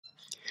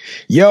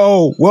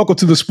Yo, welcome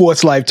to the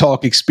Sports Life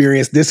Talk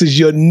Experience. This is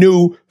your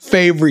new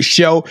favorite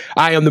show.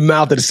 I am the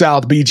mouth of the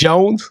South, B.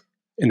 Jones.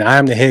 And I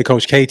am the head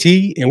coach, KT,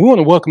 and we want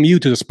to welcome you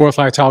to the Sports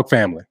Life Talk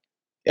family.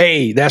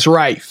 Hey, that's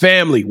right,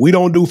 family. We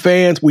don't do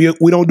fans. We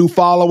don't do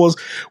followers.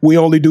 We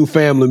only do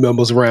family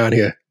members around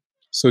here.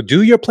 So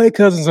do your play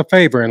cousins a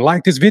favor and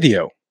like this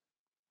video.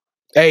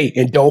 Hey,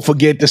 and don't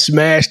forget to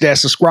smash that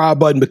subscribe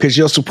button because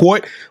your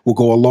support will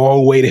go a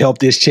long way to help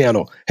this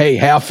channel. Hey,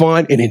 have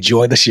fun and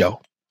enjoy the show.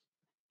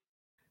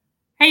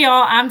 Hey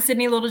y'all, I'm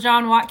Sydney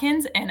Littlejohn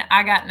Watkins, and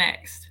I got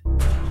next.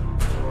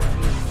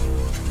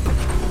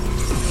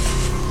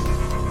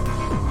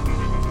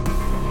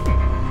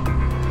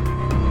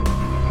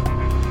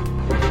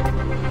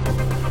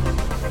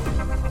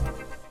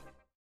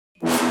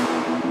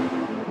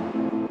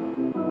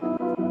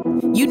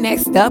 You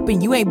next up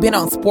and you ain't been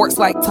on Sports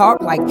Like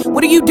Talk. Like,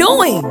 what are you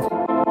doing?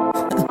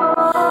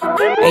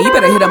 Hey, you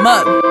better hit him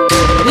up.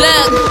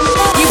 Look,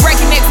 you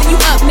breaking next and you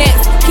up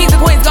next. Kings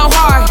and queens go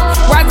hard.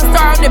 Rise and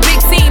star on the big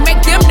scene.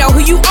 Make them know who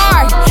you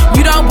are.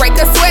 You don't break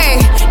a sweat.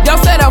 Don't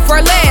settle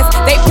for less.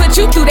 They put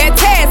you through that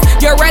test.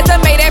 Your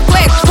resume that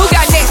flex. Who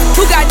got next?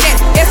 Who got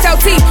next?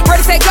 SLT,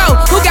 ready, set, go.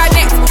 Who got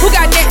next? Who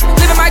got next?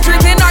 Living my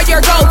dreams and all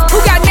your goals. Who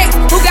got next?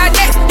 Who got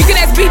next? You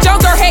can ask B.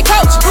 Jones or head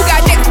coach. Who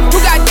got next?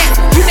 Who got next?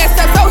 You next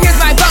up, so here's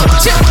my vote.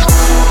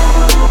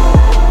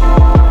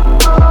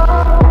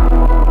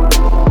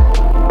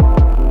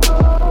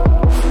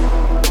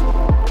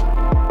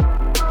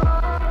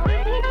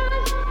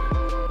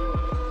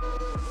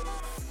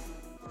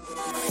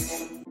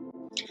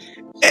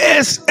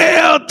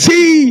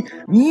 SLT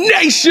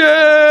Nation,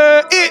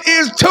 it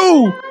is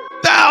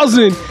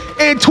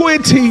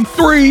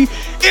 2023.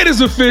 It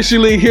is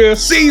officially here.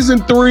 Season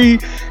 3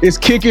 is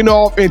kicking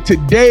off, and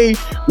today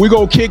we're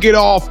going to kick it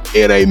off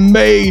in a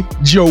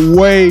major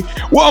way.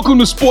 Welcome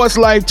to Sports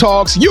Life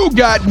Talks. You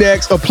got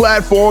next, a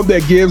platform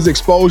that gives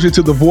exposure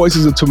to the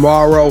voices of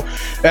tomorrow.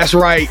 That's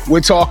right.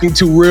 We're talking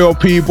to real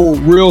people,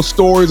 real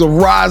stories of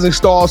rising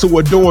stars who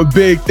are doing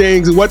big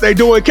things. And what they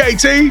doing,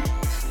 KT?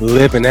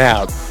 Living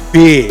out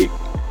big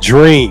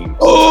dreams.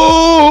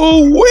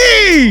 Oh,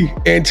 we!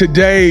 And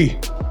today,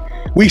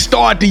 we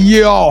start the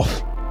year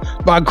off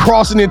by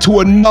crossing into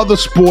another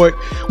sport.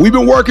 We've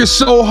been working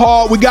so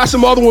hard. We got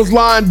some other ones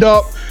lined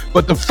up,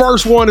 but the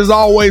first one is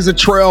always a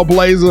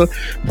trailblazer,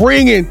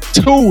 bringing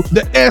to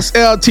the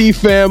SLT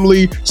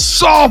family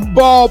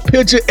softball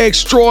pitcher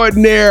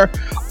extraordinaire,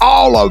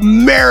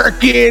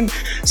 All-American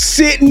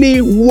Sydney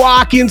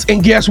Watkins.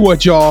 And guess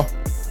what, y'all?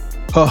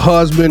 Her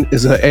husband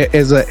is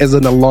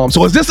an alum.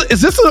 So is this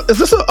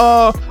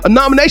a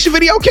nomination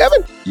video,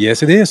 Kevin?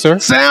 Yes, it is, sir.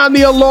 Sound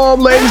the alarm,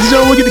 ladies and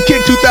gentlemen. We get to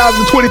kick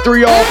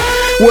 2023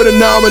 off with a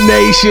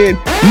nomination.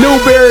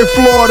 Newberry,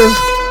 Florida's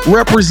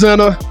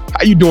representative.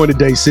 How you doing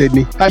today,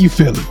 Sydney? How you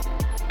feeling?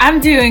 I'm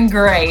doing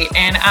great,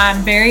 and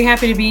I'm very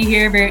happy to be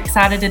here. Very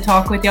excited to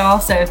talk with y'all.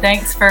 So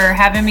thanks for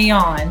having me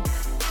on.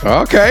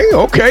 Okay.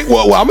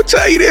 Well, I'm gonna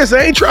tell you this.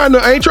 I ain't trying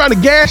to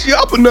gas you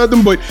up or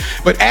nothing, but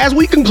as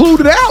we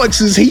concluded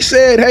Alex's, he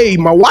said, "Hey,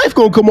 my wife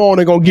gonna come on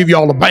and gonna give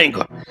y'all a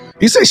banger."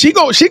 He said she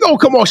gonna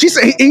come on. She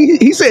said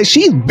he said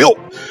she's built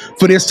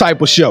for this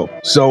type of show.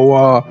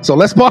 So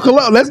let's buckle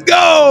up. Let's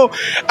go.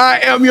 I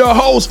am your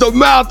host, the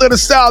mouth of the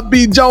South,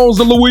 B. Jones,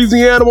 the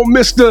Louisiana,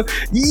 Mr.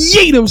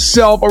 Yeet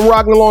himself. I'm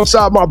rocking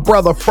alongside my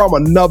brother from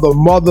another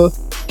mother,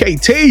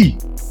 KT.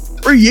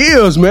 3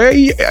 years, man.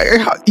 You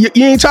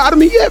ain't tired of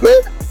me yet, man?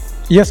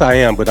 Yes, I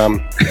am, but I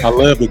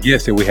love the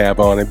guests that we have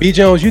on. And B.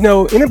 Jones, you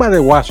know, anybody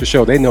that watch the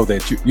show, they know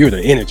that you're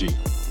the energy.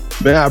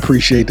 Man, I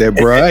appreciate that,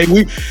 bro. Hey,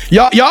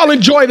 y'all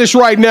enjoy this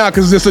right now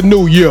because it's a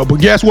new year. But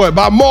guess what?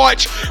 By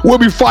March, we'll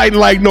be fighting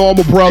like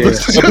normal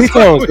brothers. Yeah.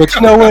 But you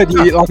know what?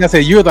 Like I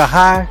said, you're the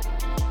high,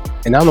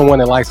 and I'm the one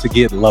that likes to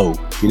get low.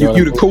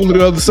 You the cooler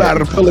the other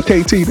side of the pillar,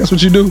 KT. That's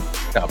what you do?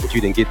 No, but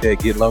you didn't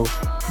get low.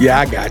 Yeah,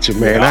 I got you,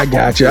 man. I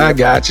got you. All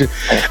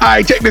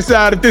right, check this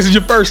out. If this is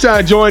your first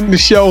time joining the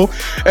show,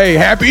 hey,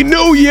 Happy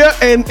New Year.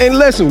 And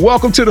listen,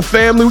 welcome to the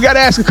family. We got to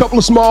ask a couple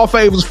of small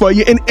favors for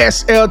you in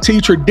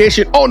SLT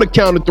tradition. On the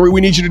count of 3,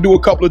 we need you to do a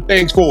couple of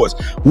things for us.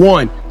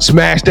 1,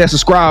 smash that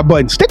subscribe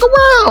button. Stick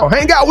around.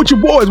 Hang out with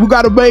your boys. We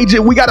got a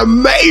major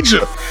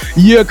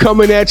year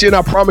coming at you, and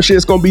I promise you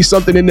it's going to be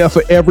something in there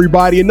for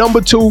everybody. And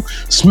number 2,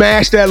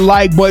 smash that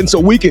like button so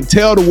we can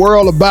tell the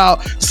world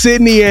about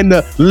Sydney and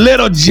the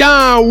little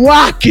John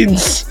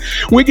Watkins.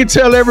 We can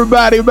tell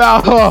everybody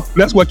about her.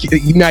 That's what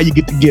now you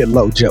get to get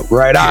low joke,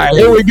 right? All right,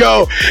 here we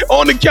go.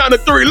 On the count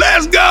of 3,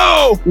 let's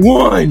go.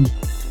 1,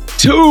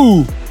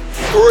 2,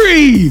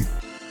 3.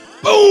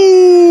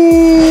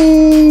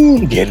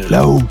 Boom! Get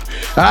low. All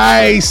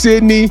right,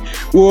 Sydney.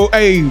 Well,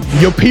 hey,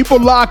 your people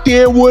locked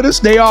in with us.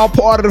 They all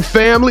part of the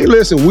family.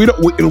 Listen, we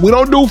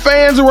don't do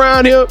fans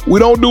around here. We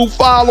don't do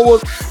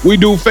followers. We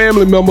do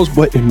family members.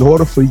 But in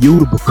order for you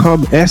to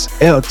become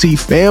SLT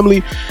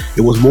family,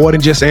 it was more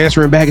than just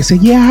answering back and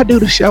saying, "Yeah, I do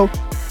the show."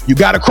 You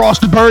got to cross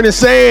the burning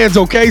sands,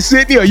 okay,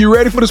 Sydney? Are you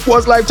ready for the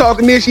Sports Life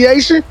Talk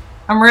initiation?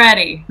 I'm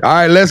ready. All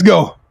right, let's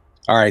go.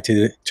 All right,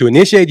 to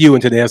initiate you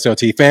into the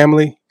SLT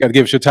family, got to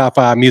give us your top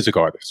 5 music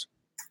artists.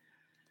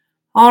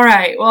 All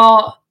right.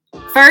 Well,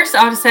 first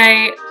I'll just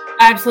say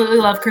I absolutely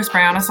love Chris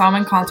Brown. I saw him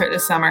in concert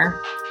this summer.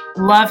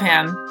 Love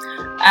him.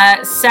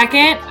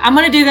 Second, I'm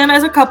going to do them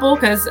as a couple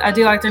because I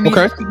do like their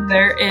music. Okay.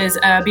 There is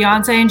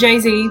Beyonce and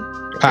Jay-Z.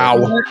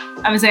 Power.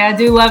 I would say I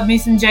do love me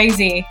some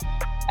Jay-Z.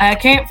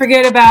 Can't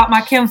forget about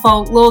my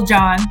kinfolk, Lil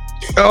Jon.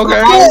 Okay. All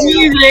the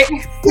music.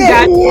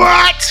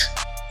 What?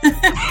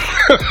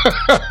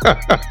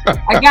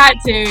 I got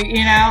to,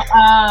 you know.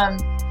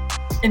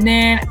 And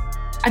then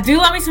I do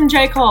love me some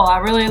J. Cole. I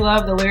really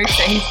love the lyrics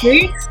that he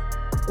speaks.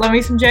 Love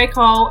me some J.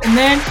 Cole. And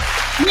then,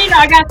 you know,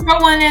 I got to throw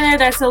one in there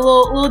that's a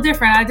little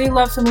different. I do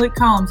love some Luke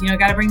Combs. You know,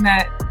 got to bring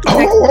that.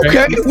 Oh,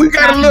 okay. We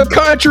got a little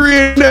country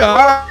in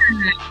there.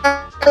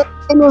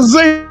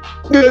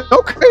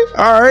 Okay.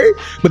 All right.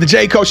 But the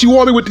J. Cole, she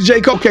wanted me with the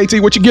J. Cole.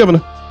 KT, what you giving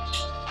her?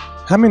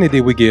 How many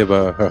did we give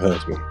her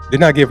husband?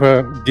 Didn't I give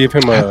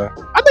him a?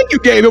 I think you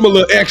gave him a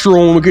little extra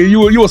one because you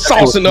were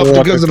saucing up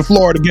because of the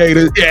Florida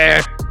Gators.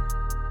 Yeah.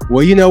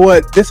 Well, you know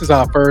what? This is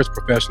our first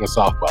professional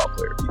softball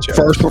player.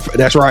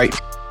 That's right.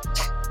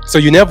 So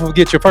you never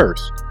forget your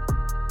first.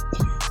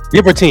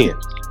 Give her 10.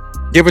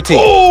 Give her 10.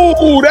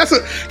 Oh, we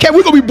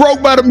gonna be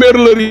broke by the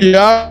middle of the year.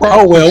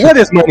 Oh well, what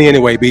is money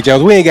anyway, B.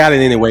 Jones? We ain't got it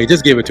anyway.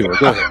 Just give it to her.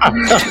 Go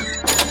ahead.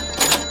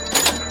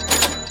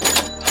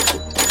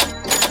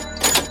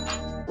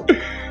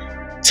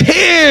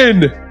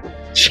 10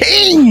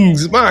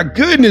 chings. My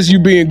goodness, you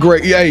being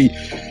great. Hey,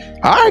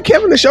 all right,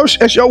 Kevin,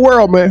 that's your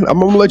world, man. I'm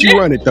gonna let you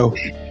run it though.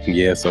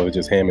 Yeah, so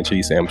just ham and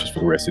cheese sandwiches for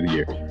the rest of the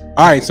year.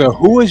 All right, so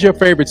who is your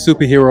favorite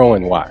superhero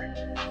and why?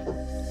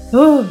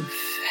 Ooh,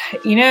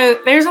 you know,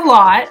 there's a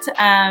lot.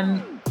 I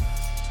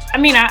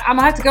mean, I'm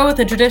gonna have to go with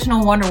the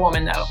traditional Wonder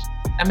Woman though.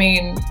 I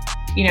mean,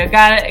 you know,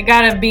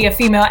 gotta be a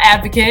female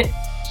advocate,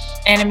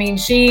 and I mean,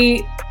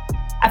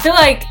 I feel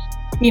like,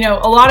 you know,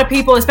 a lot of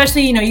people,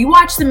 especially, you know, you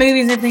watch the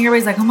movies and everything,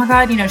 everybody's like, oh my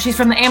God, you know, she's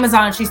from the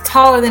Amazon, she's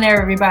taller than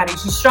everybody,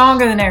 she's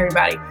stronger than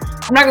everybody.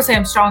 I'm not gonna say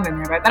I'm stronger than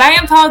everybody, but I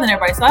am taller than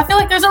everybody, so I feel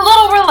like there's a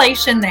little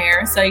relation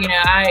there. So, you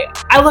know,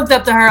 I looked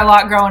up to her a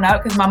lot growing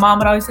up because my mom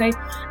would always say,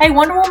 hey,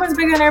 Wonder Woman's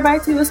bigger than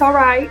everybody too, it's all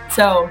right.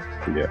 So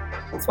yeah,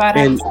 that's why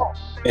I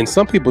and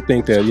some people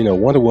think that, you know,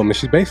 Wonder Woman,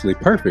 she's basically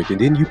perfect. And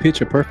didn't you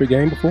pitch a perfect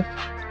game before?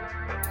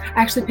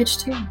 I actually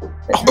pitched 2.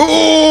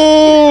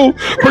 Oh,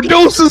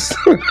 producers.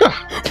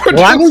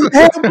 Well, I need to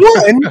have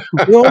one.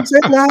 You know what I'm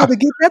saying? I have to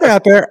get that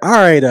out there. All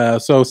right.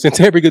 So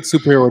since every good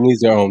superhero needs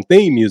their own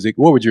theme music,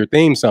 what would your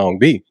theme song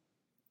be?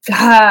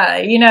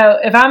 You know,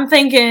 if I'm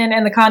thinking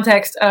in the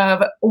context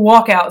of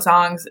walkout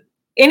songs,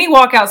 any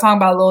walkout song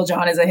by Lil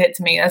Jon is a hit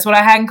to me. That's what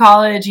I had in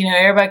college. You know,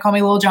 everybody called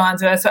me Lil Jon,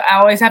 so that's what I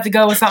always have to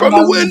go with something From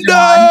the about window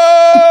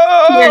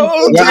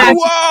Lil Jon.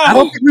 I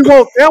don't think we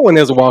want that one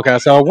as a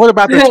walkout song. What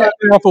about the turn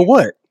down for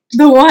what?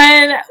 The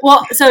one,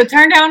 well, so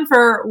Turn Down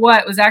for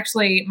What was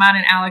actually mine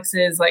and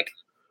Alex's like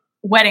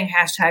wedding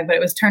hashtag, but it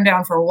was Turn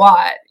Down for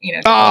What, you know.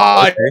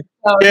 Okay.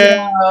 So,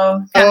 Yeah.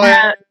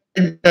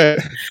 you know,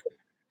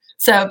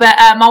 so, but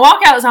my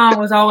walkout song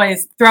was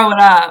always Throw It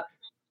Up.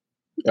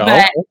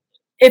 But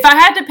if I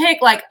had to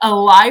pick like a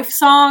life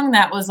song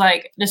that was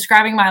like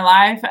describing my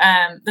life,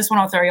 this one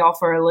I'll throw y'all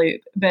for a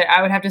loop. But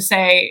I would have to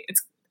say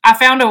I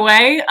Found a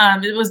Way.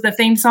 It was the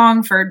theme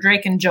song for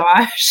Drake and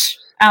Josh.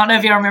 I don't know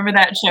if y'all remember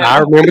that show. I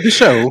remember the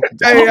show.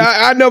 Hey,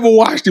 I never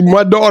watched it.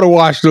 My daughter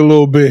watched it a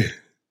little bit.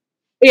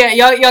 Yeah,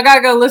 y'all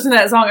gotta go listen to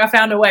that song, I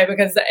Found a Way,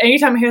 because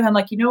anytime I hear that, I'm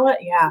like, you know what?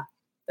 Yeah,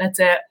 that's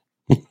it.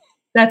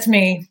 That's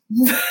me.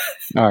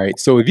 All right.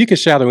 So if you could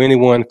shadow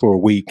anyone for a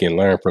week and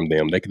learn from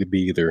them, they could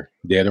be either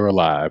dead or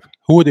alive.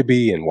 Who would it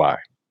be and why?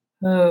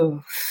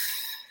 Oh,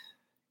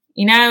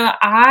 you know,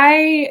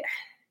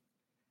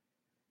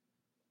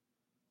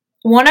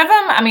 one of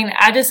them, I mean,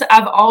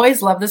 I've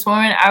always loved this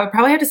woman. I would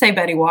probably have to say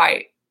Betty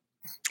White.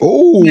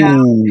 Oh.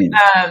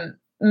 Yeah.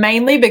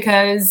 Mainly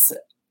because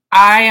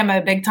I am a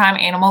big time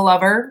animal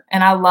lover,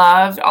 and I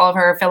loved all of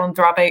her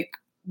philanthropic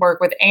work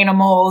with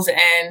animals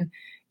and,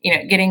 you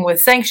know, getting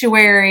with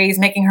sanctuaries,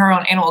 making her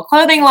own animal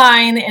clothing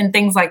line and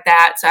things like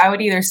that. So I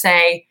would either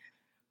say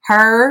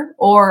her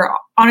or,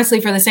 honestly,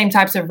 for the same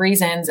types of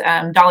reasons,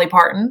 Dolly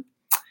Parton.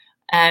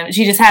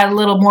 She just had a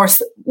little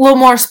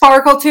more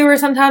sparkle to her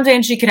sometimes,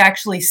 and she could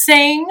actually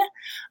sing.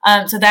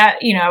 So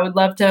that, you know, I would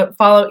love to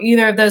follow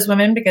either of those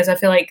women because I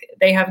feel like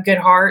they have good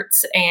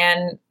hearts.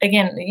 And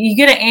again, you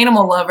get an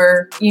animal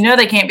lover, you know,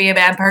 they can't be a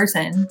bad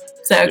person.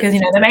 So, because, you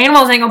know, the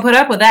animals ain't gonna put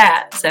up with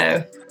that.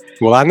 So,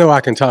 well, I know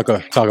I can talk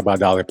about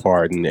Dolly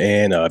Parton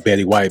and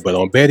Betty White, but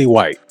on Betty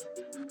White,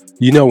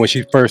 you know, when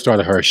she first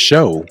started her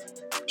show,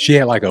 she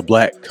had like a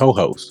black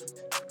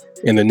co-host,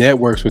 and the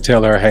networks would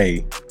tell her,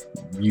 "Hey,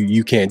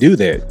 you can't do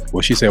that."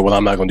 Well, she said, "Well,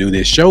 I'm not going to do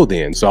this show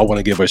then." So I want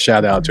to give a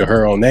shout out to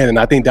her on that. And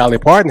I think Dolly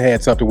Parton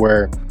had something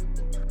where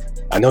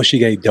I know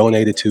she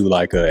donated to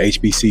like a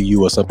HBCU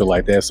or something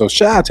like that. So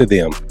shout out to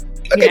them.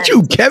 Look at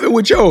you, Kevin,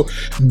 with your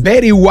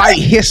Betty White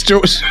history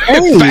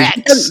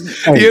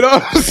facts. Hey. You know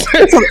what I'm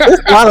saying?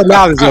 It's a lot of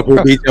knowledge up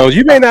here, B. Jones.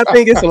 You may not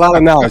think it's a lot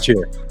of knowledge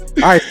here.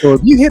 All right, so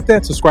if you hit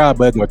that subscribe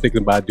button or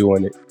thinking about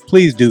doing it,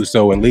 please do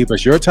so and leave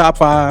us your top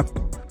 5,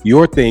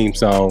 your theme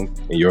song,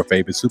 and your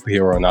favorite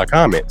superhero in our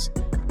comments.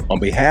 On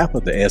behalf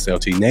of the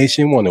SLT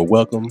Nation, want to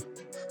welcome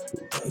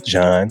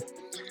John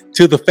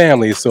to the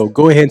family. So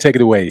go ahead and take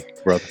it away,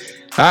 brother.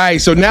 All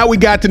right, so now we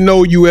got to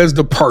know you as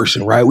the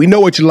person, right? We know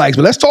what you like,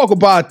 but let's talk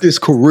about this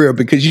career,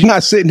 because you're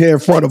not sitting here in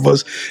front of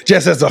us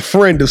just as a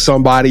friend of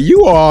somebody.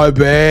 You are a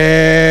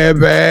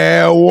bad,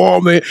 bad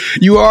woman.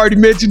 You already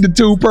mentioned the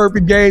 2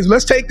 perfect games.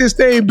 Let's take this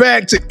thing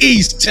back to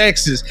East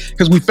Texas,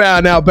 because we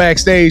found out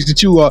backstage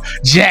that you are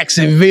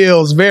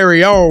Jacksonville's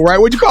very own, right?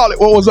 What'd you call it?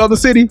 What was the other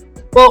city?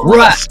 Well,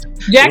 Rust.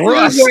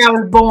 Jacksonville is where I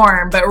was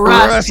born, but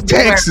Rust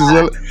Texas.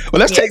 Well,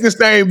 let's take this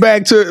thing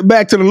back to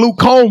the Luke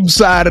Combs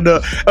side of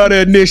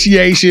the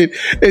initiation.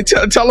 And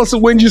tell us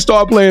when you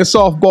start playing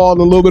softball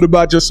and a little bit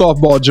about your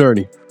softball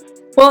journey.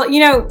 Well,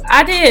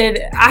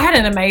 I had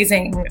an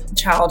amazing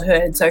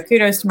childhood, so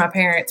kudos to my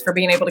parents for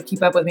being able to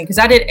keep up with me, because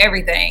I did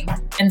everything.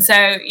 And so,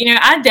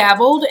 I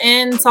dabbled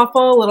in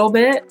softball a little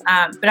bit,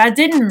 but I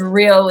didn't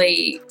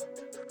really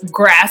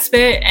grasp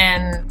it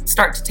and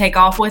start to take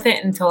off with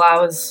it until I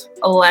was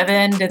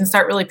 11. Didn't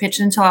start really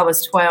pitching until I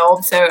was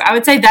 12. So I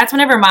would say that's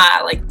whenever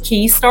my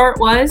key start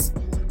was.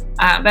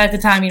 But at the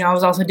time, I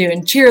was also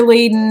doing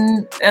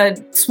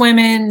cheerleading,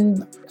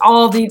 swimming,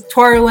 all the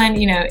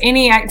twirling,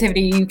 any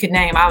activity you could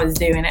name, I was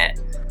doing it.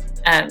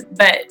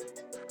 But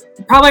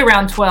probably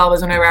around 12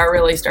 is whenever I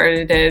really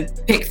started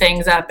to pick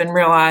things up and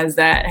realize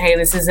that, hey,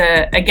 this is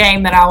a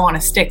game that I want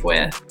to stick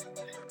with.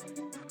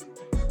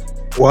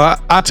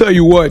 Well, I tell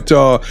you what,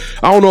 I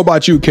don't know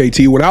about you,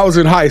 KT. When I was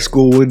in high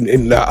school,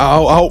 and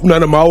I hope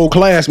none of my old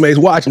classmates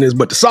watching this,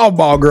 but the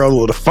softball girls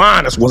were the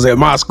finest ones at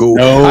my school.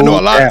 I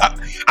know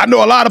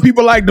a lot of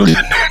people like the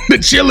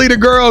cheerleader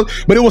girls,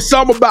 but it was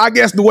something about, I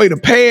guess, the way the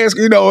pants,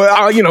 y'all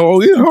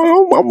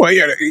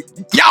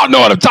know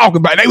what I'm talking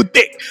about. They were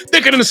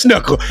thicker than a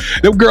snicker.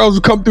 Them girls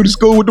would come through the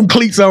school with them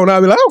cleats on. I'd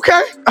be like,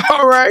 okay,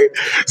 all right.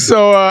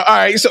 So, all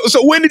right.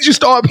 So when did you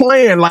start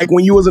playing? Like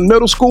when you was in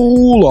middle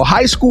school or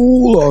high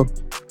school or?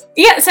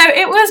 Yeah, so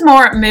it was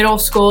more middle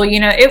school.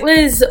 It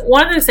was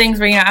one of those things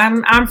where,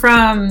 I'm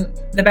from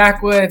the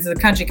backwoods of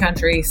the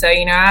country. So,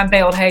 I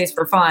baled hays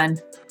for fun.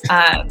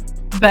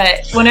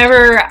 But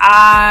whenever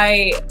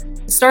I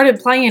started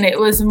playing, it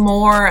was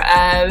more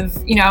of,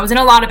 I was in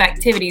a lot of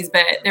activities,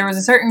 but there was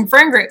a certain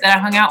friend group that I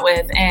hung out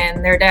with,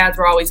 and their dads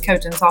were always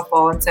coaching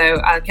softball. And so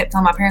I kept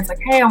telling my parents,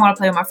 hey, I want to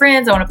play with my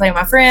friends. I want to play with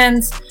my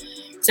friends.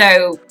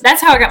 So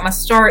that's how I got my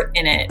start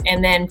in it.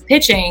 And then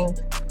pitching,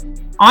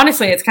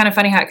 honestly, it's kind of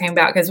funny how it came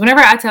about, because whenever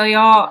I tell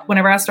y'all,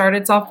 whenever I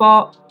started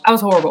softball, I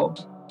was horrible.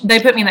 They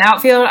put me in the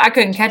outfield. I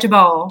couldn't catch a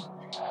ball.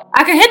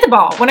 I could hit the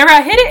ball. Whenever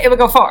I hit it, it would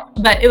go far.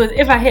 But it was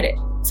if I hit it.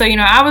 So,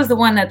 I was the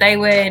one that they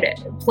would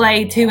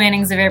play 2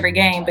 innings of every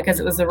game, because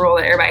it was the rule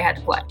that everybody had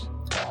to play.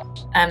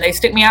 They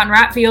stick me out in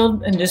right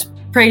field and just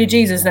pray to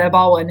Jesus that a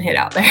ball wouldn't hit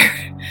out there.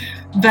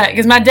 But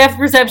because my depth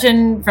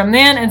perception from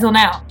then until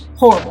now,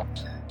 horrible.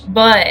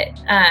 But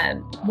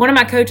one of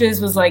my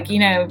coaches was like,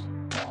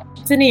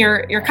 Sydney,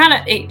 you're kind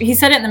of, he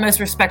said it in the most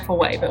respectful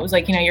way, but it was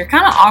like, you're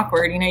kind of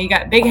awkward. You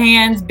got big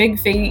hands, big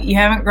feet. You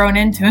haven't grown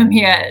into them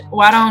yet.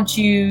 Why don't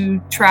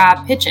you try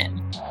pitching?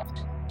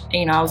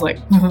 And, I was like,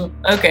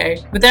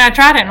 okay. But then I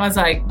tried it and was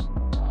like,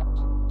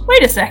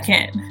 wait a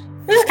second.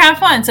 This is kind of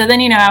fun. So then,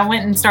 I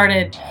went and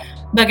started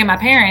bugging my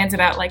parents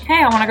about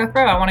hey, I want to go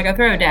throw. I want to go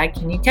throw. Dad,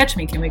 can you catch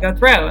me? Can we go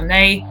throw? And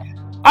they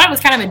thought it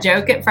was kind of a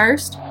joke at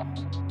first.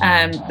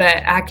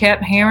 But I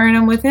kept hammering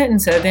them with it.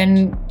 And so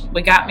then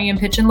we got me in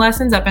pitching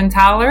lessons up in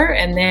Tyler.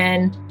 And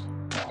then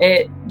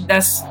the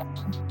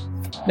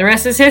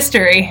rest is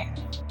history.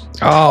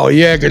 Oh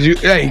yeah,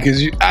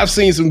 because I've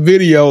seen some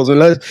videos,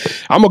 and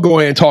I'm gonna go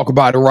ahead and talk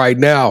about it right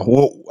now.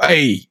 Well,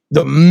 hey,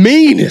 the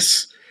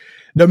meanest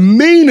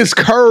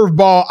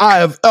curveball I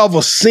have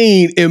ever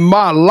seen in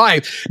my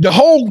life. The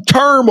whole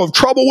term of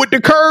trouble with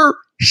the curve,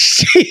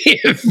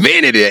 she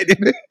invented it.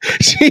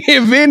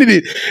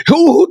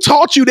 Who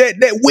taught you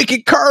that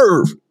wicked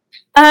curve?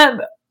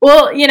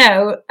 Well,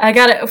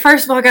 I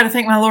first of all, I got to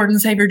thank my Lord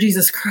and Savior,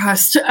 Jesus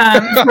Christ,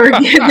 for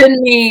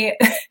giving me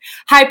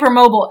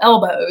hypermobile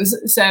elbows.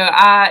 So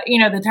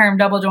the term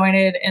double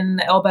jointed in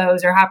the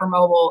elbows or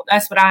hypermobile,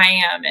 that's what I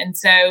am. And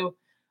so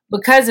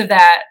because of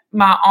that,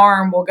 my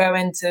arm will go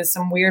into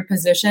some weird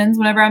positions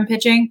whenever I'm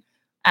pitching.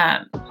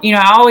 I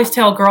always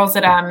tell girls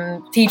that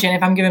I'm teaching,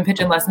 if I'm giving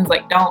pitching lessons,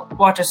 don't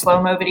watch a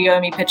slow-mo video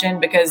of me pitching,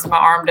 because my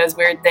arm does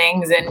weird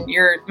things, and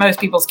most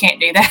people's can't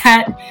do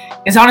that.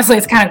 Because honestly,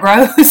 it's kind of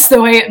gross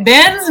the way it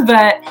bends,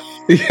 but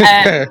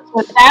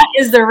that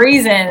is the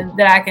reason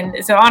that I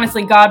can. So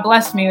honestly, God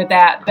blessed me with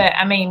that. But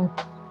I mean,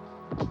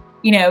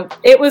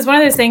 it was one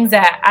of those things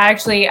that I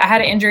had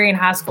an injury in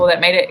high school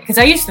that made it, because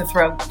I used to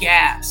throw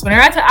gas.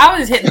 Whenever I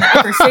was hitting the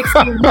upper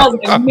 60s, I was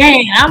like,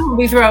 man, I'm going to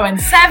be throwing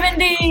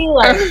 70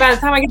 by the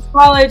time I get to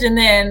college. And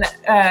then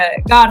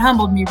God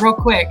humbled me real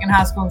quick in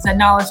high school and said,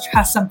 no, let's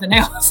try something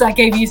else. I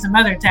gave you some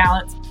other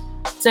talents.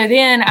 So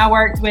then I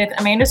worked with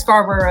Amanda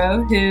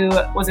Scarborough, who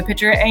was a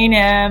pitcher at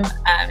A&M.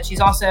 She's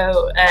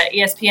also an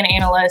ESPN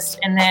analyst,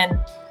 and then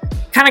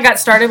kind of got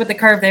started with the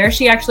curve there.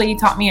 She actually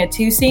taught me a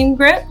 2-seam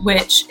grip,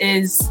 which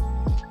is,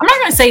 I'm not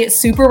going to say it's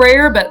super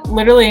rare, but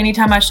literally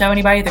anytime I show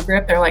anybody the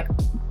grip, they're like,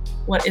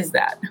 what is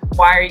that?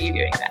 Why are you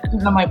doing that?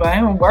 And I'm like,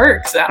 well, it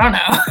works. I don't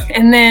know.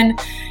 And then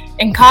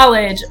in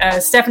college,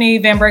 Stephanie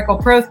Van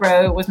Brakel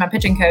Prothro was my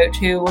pitching coach,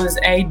 who was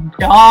a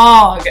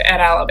dog at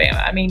Alabama.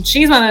 I mean,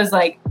 she's one of those,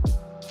 like,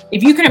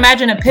 if you can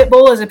imagine a pit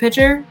bull as a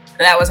pitcher,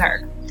 that was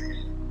her.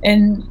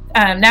 And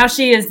now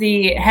she is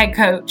the head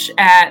coach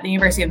at the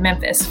University of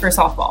Memphis for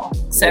softball.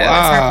 So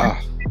that's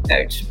her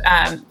coach.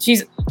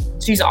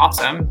 She's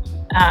awesome.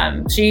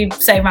 She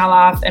saved my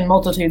life in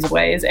multitudes of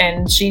ways,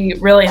 and she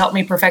really helped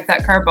me perfect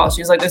that curveball.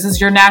 She was like, this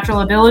is your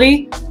natural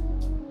ability.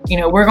 You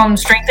know, we're going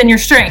to strengthen your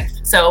strength.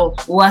 So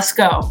let's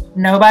go.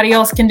 Nobody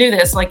else can do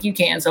this like you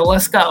can. So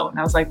let's go. And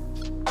I was like,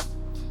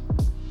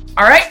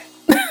 all right.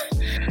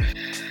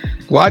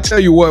 Well, I tell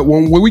you what,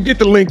 when we get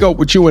to link up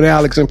with you and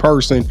Alex in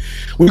person,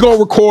 we're going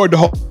to record the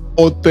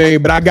whole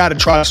thing, but I got to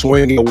try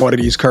swinging at one of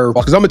these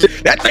curveballs.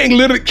 Because that thing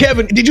literally,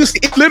 Kevin, did you see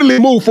it literally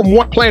move from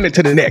one planet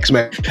to the next,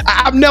 man?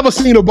 I've never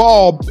seen a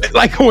ball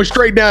like going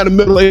straight down the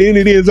middle and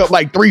it ends up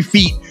like 3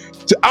 feet.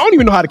 So I don't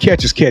even know how to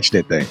catch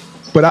that thing.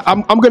 But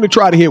I'm going to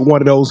try to hit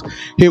one of those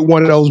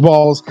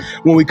balls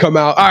when we come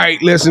out. All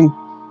right, listen,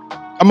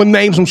 I'm going to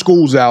name some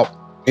schools out.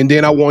 And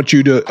then I want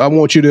you to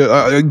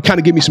kind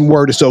of give me some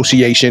word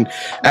association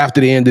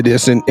after the end of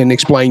this and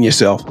explain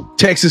yourself.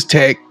 Texas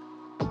Tech,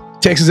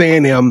 Texas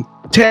A&M,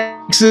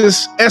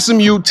 Texas,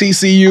 SMU,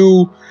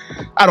 TCU.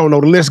 I don't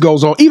know. The list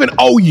goes on. Even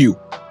OU.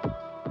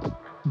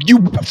 You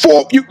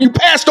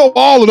passed over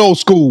all of those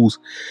schools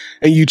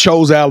and you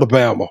chose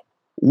Alabama.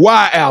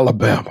 Why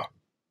Alabama?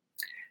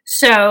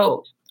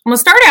 So I'm going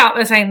to start out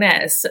by saying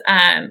this.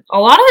 A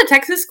lot of the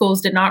Texas schools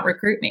did not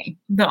recruit me.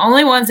 The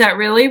only ones that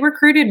really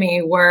recruited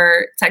me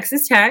were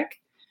Texas Tech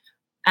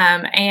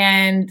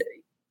and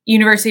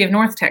University of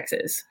North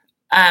Texas.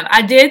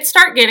 I did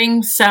start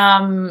getting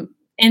some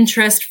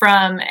interest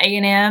from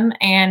A&M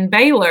and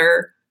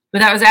Baylor, but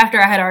that was after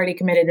I had already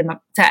committed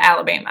to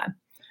Alabama.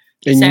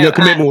 And so, your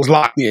commitment was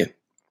locked in.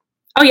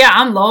 Oh, yeah,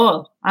 I'm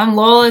loyal. I'm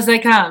loyal as they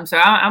come, so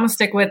I'm going to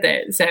stick with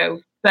it.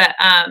 So, but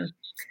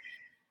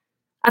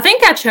I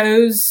think I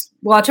chose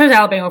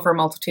Alabama for a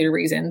multitude of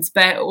reasons,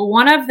 but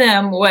one of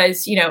them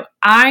was,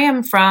 I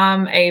am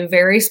from a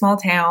very small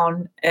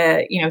town,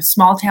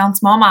 small town,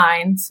 small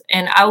minds,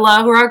 and I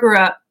love where I grew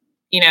up.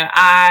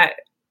 I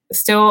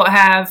still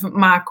have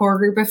my core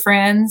group of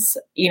friends,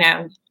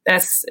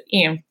 that's,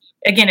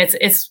 again,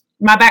 it's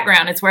my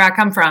background. It's where I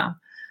come from.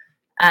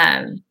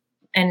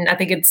 And I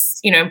think it's,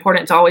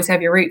 important to always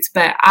have your roots,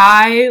 but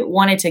I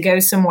wanted to go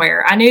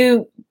somewhere. I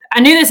knew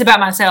this about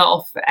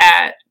myself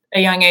at a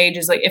young age,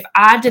 is like, if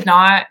I did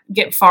not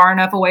get far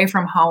enough away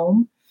from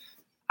home,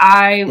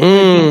 I would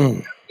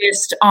be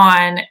focused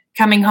on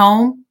coming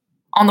home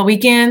on the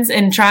weekends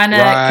and trying to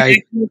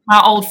connect with my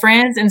old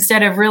friends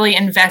instead of really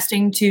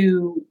investing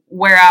to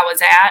where I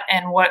was at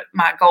and what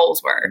my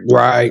goals were.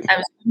 Right. I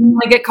was going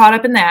to get caught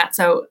up in that.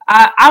 So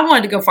I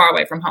wanted to go far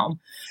away from home,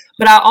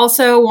 but I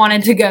also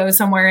wanted to go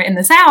somewhere in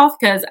the South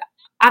because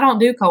I don't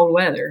do cold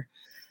weather.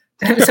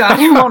 So I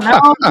didn't want no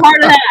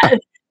part of that.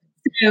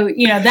 So,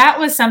 that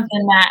was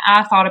something that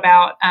I thought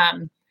about.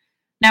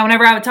 Now,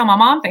 whenever I would tell my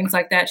mom things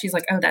like that, she's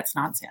like, oh, that's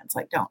nonsense.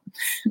 Like,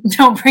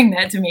 don't bring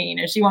that to me.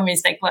 She wanted me to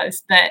stay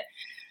close. But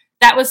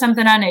that was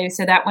something I knew.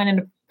 So that went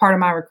into part of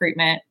my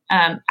recruitment.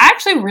 I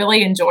actually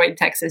really enjoyed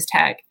Texas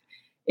Tech.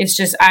 It's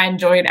just, I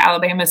enjoyed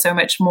Alabama so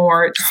much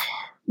more.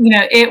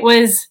 It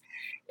was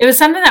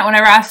something that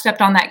whenever I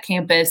stepped on that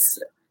campus,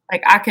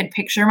 like, I could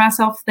picture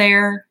myself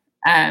there.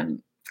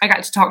 I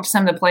got to talk to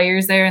some of the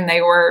players there, and they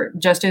were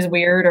just as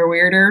weird or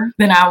weirder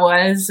than I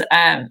was.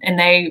 And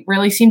they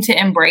really seemed to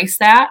embrace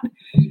that.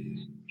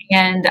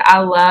 And I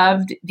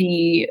loved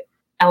the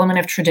element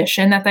of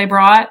tradition that they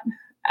brought,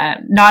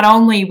 not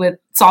only with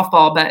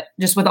softball, but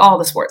just with all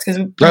the sports. That's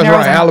right.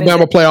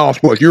 Alabama playoff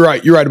sports. You're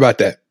right. You're right about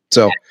that.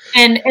 So,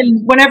 and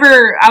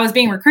whenever I was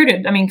being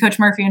recruited, Coach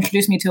Murphy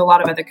introduced me to a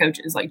lot of other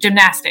coaches, like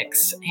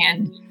gymnastics.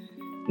 And,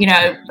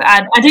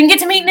 I didn't get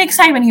to meet Nick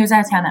Saban. He was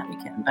out of town that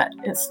weekend, but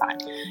it's fine.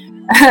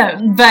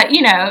 But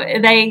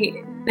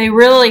they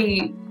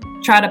really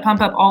try to pump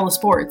up all the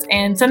sports.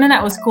 And something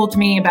that was cool to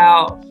me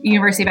about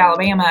University of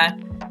Alabama,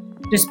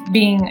 just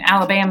being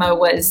Alabama,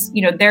 was,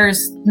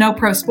 there's no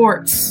pro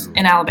sports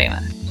in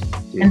Alabama.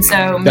 And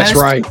so that's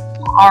right.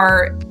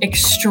 Are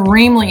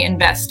extremely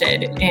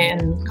invested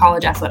in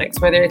college athletics,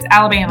 whether it's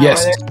Alabama,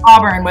 yes, whether it's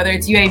Auburn, whether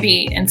it's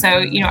UAB. And so,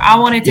 I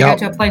wanted to go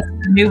to a place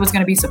that I knew was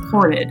going to be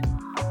supported.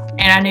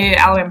 And I knew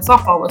Alabama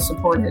softball was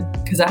supported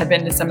because I had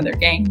been to some of their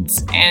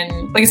games.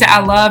 And like I said, I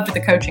loved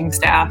the coaching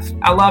staff.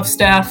 I love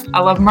Steph.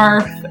 I love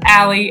Murph,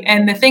 Allie.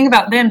 And the thing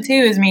about them, too,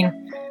 is,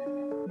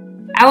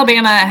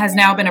 Alabama has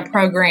now been a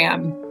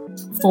program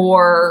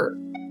for,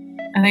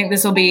 I think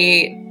this will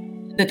be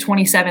the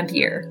 27th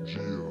year.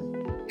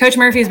 Coach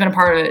Murphy has been a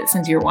part of it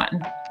since year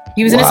one.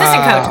 He was an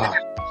assistant coach.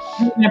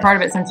 He's been a part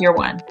of it since year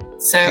one.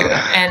 So,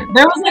 and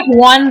there was like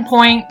one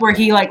point where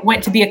he like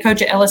went to be a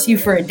coach at LSU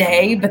for a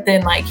day, but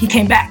then like he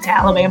came back to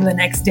Alabama the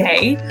next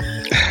day.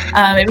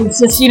 It was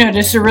just,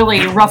 just to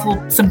really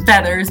ruffle some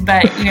feathers,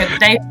 but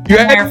they. You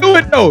had to do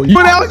it though. You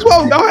and Alex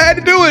Woe, y'all had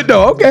to do it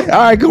though. Okay,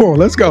 all right, come on,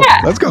 let's go.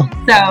 Yeah. Let's go.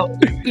 So,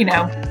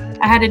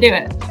 I had to do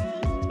it.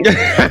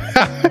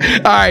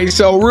 All right,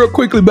 so real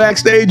quickly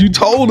backstage, you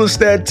told us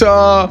that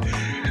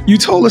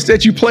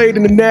you played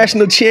in the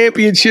national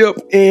championship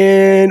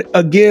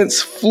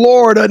against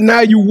Florida.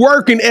 Now you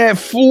working at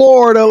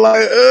Florida.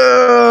 Like,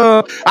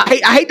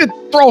 I hate to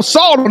throw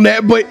salt on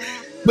that, but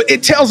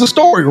it tells a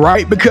story,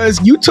 right? Because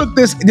you took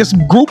this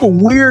group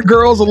of weird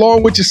girls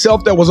along with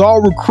yourself that was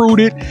all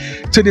recruited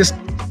to this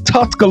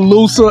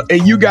Tuscaloosa,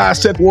 and you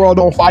guys set the world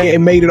on fire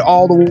and made it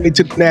all the way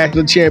to the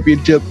national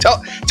championship.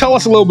 Tell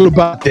us a little bit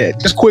about that.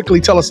 Just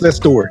quickly tell us that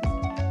story.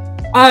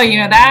 Oh,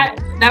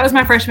 that was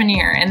my freshman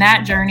year, and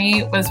that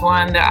journey was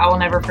one that I will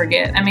never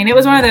forget. I mean, it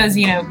was one of those,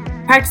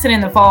 practicing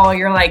in the fall,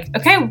 you're like,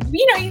 okay,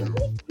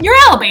 you're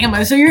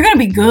Alabama, so you're going to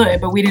be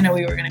good, but we didn't know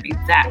we were going to be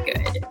that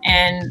good.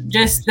 And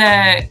just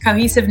the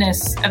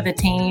cohesiveness of the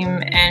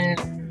team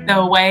and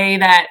the way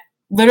that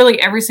literally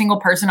every single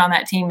person on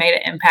that team made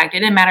an impact.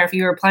 It didn't matter if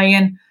you were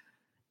playing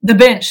the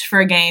bench for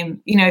a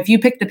game. If you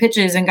picked the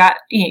pitches and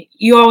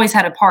you always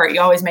had a part.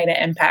 You always made an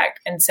impact.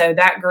 And so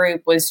that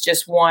group was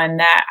just one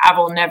that I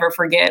will never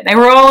forget. They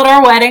were all at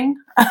our wedding.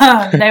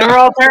 They were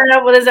all turning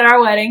up with us at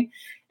our wedding.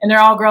 And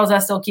they're all girls I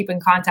still keep in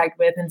contact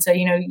with. And so,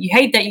 you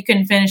hate that you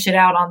couldn't finish it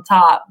out on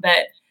top.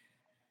 But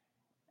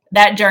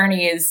that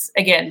journey is,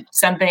 again,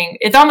 something,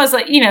 it's almost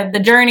like,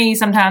 the journey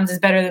sometimes is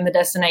better than the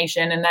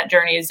destination. And that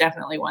journey is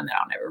definitely one that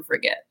I'll never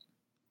forget.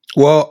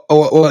 Well,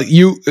 I'm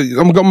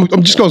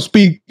just going to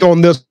speak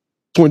on this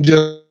one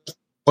just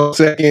for a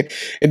second,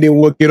 and then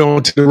we'll get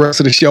on to the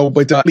rest of the show.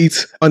 But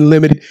Athletes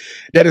Unlimited,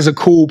 that is a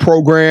cool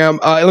program.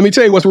 Let me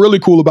tell you what's really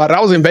cool about it. I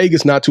was in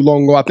Vegas not too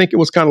long ago. I think it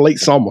was kind of late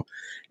summer.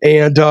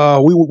 And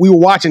we were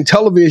watching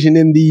television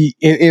in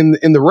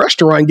the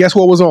restaurant. And guess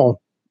what was on?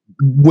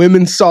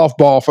 Women's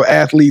softball for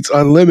Athletes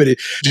Unlimited.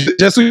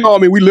 Just so you know,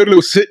 we literally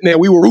were sitting there.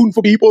 We were rooting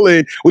for people,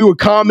 and we were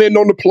commenting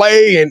on the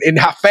play and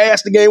how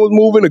fast the game was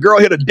moving. The girl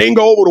hit a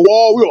dingo over the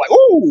wall. We were like,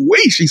 "Oh,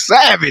 wait, she's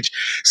savage."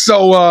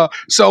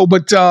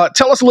 But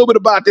tell us a little bit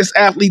about this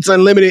Athletes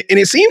Unlimited. And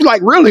it seems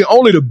like really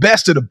only the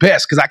best of the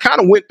best, because I kind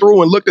of went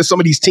through and looked at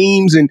some of these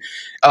teams, and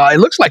it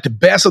looks like the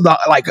best of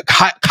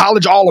the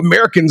college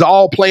All-Americans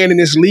all playing in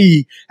this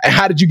league. And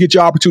how did you get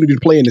your opportunity to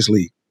play in this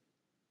league?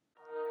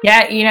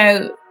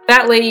 Yeah,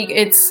 that league,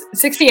 it's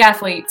 60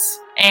 athletes,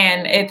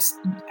 and it's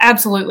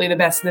absolutely the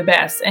best of the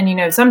best.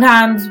 And,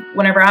 sometimes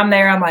whenever I'm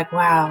there, I'm like,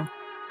 wow,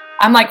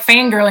 I'm like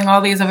fangirling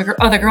all these other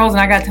girls, and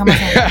I got to tell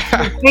myself,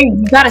 hey,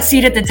 you got a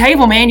seat at the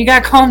table, man. You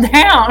got to calm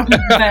down.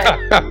 But,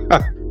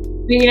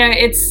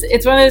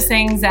 it's one of those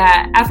things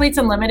that Athletes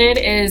Unlimited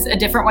is a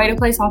different way to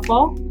play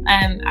softball.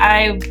 And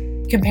I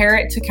compare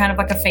it to kind of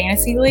like a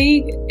fantasy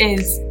league.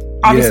 Is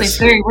obviously It's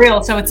very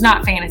real, so it's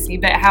not fantasy,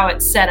 but how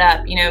it's set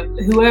up,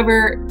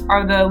 whoever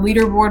are the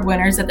leaderboard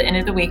winners at the end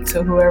of the week,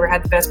 so whoever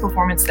had the best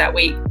performance that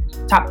week,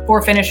 top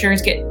 4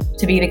 finishers get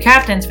to be the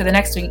captains for the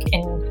next week,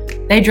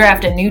 and they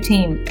draft a new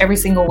team every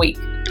single week.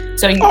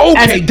 So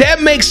that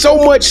makes so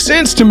much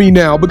sense to me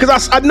now,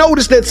 because I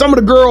noticed that some of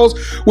the girls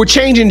were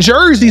changing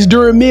jerseys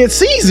during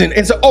mid-season,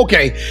 and so all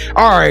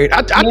right,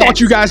 I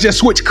thought you guys just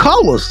switched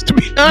colors. To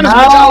be honest,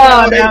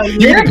 no,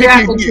 you're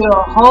drafted to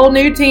a whole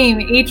new team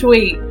each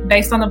week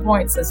based on the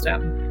point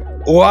system.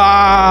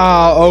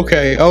 Wow.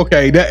 Okay.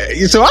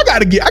 So I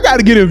gotta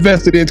get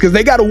invested in, because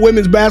they got a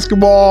women's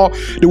basketball,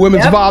 the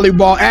women's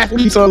volleyball.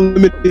 Athletes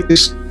Unlimited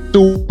is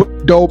super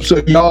dope. So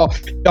y'all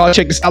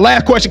check this out.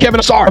 Last question, Kevin.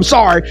 I'm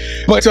sorry,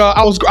 but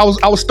I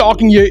was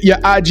stalking your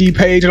IG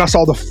page, and I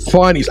saw the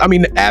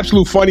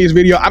absolute funniest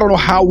video. I don't know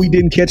how we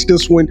didn't catch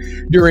this one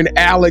during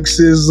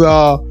Alex's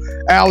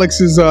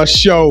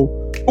show.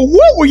 But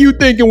what were you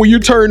thinking when you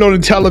turned on the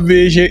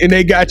television and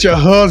they got your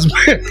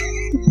husband?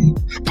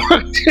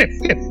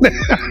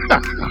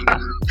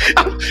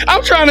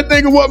 I'm trying to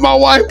think of what my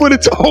wife would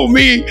have told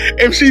me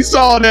if she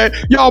saw that.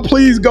 Y'all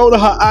please go to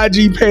her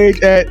IG page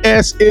at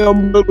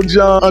SM_John_,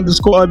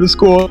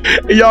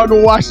 and y'all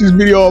go watch this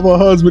video of her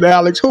husband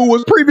Alex, who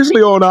was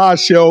previously on our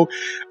show.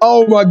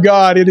 Oh my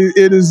God, it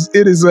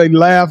is a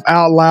laugh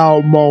out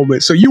loud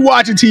moment. So you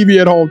watching TV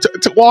at home,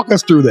 to walk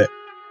us through that.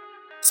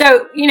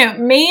 So,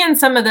 me and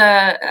some of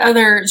the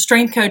other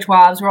strength coach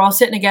wives were all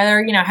sitting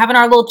together, having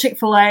our little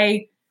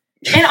Chick-fil-A.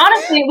 And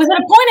honestly, it was at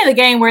a point in the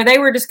game where they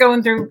were just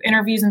going through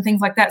interviews and things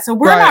like that. So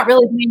we're not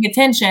really paying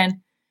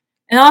attention.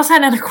 And all of a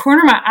sudden, out of the corner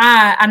of my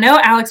eye, I know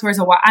Alex wears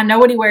a watch. I know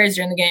what he wears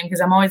during the game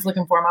because I'm always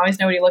looking for him. I always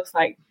know what he looks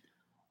like.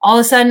 All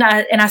of a sudden,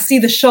 I see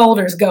the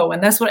shoulders going.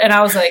 And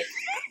I was like,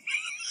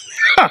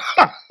 jaw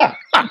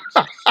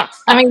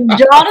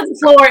to the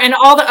floor. And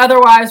all the other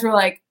wives were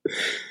like,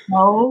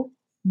 oh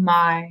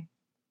my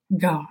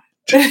God.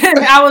 And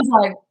I was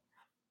like,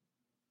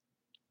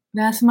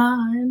 that's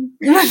mine.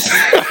 And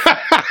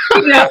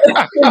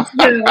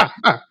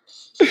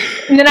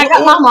then I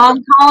got my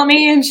mom calling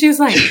me, and she was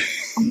like,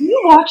 are you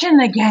you watching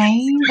the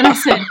game? And I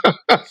said,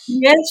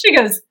 yes. She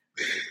goes,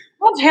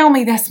 don't tell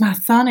me that's my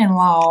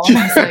son-in-law. And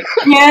I was like,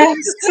 yes.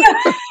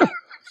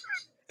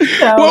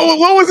 So,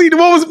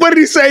 what did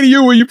he say to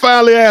you when you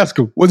finally asked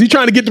him? Was he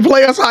trying to get the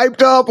players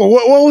hyped up, or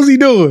what was he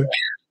doing?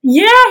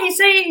 Yeah, he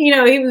said,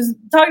 he was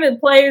talking to the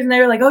players, and they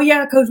were like, "Oh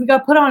yeah, coach, we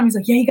got put on him." He's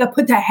like, "Yeah, you got to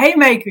put that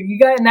haymaker.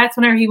 And that's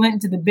whenever he went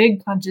into the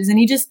big punches, and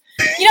he just,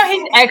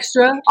 he's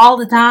extra all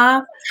the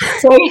time,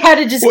 so he had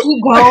to just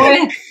keep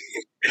going.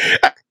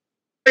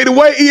 Hey, the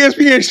way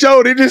ESPN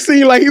showed it, just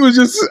seemed like he was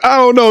just, I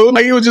don't know,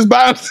 like he was just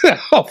by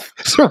himself.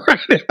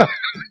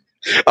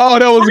 Oh,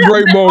 that was a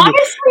great moment.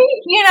 Honestly,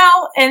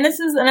 and this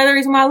is another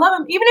reason why I love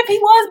him. Even if he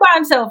was by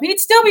himself, he'd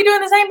still be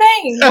doing the same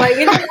thing. Like,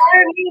 it doesn't matter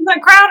if he's in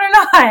a crowd or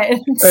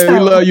not. So. Hey, we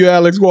love you,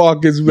 Alex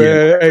Watkins, man.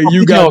 Yeah. Hey,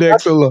 you got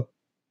next.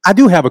 I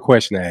do have a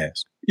question to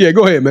ask. Yeah,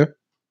 go ahead, man.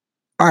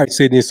 All right,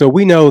 Sydney. So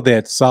we know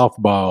that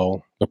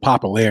softball, the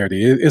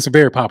popularity, it's a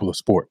very popular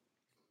sport.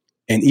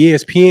 And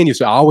ESPN used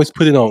to always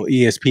put it on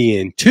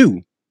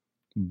ESPN2.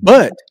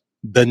 But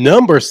the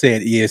number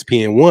said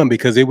ESPN1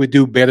 because it would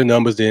do better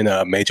numbers than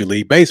Major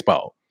League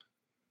Baseball.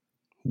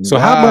 So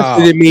how much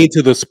did it mean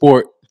to the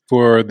sport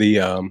for it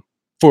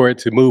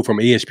to move from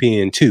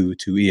ESPN2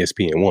 to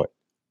ESPN1?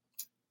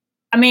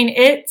 I mean,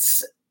 it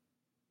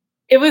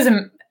was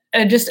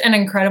just an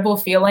incredible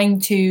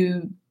feeling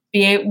to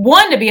be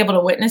able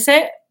to witness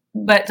it,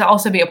 but to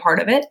also be a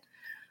part of it.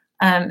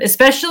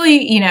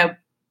 Especially,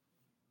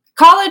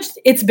 college,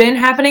 it's been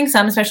happening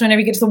some, especially whenever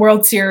you get to the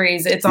World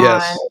Series, it's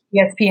on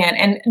ESPN.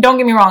 And don't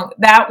get me wrong,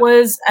 that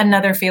was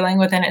another feeling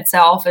within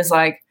itself, is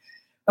like,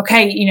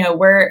 okay,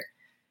 we're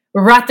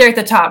right there at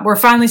the top. We're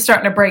finally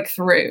starting to break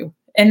through.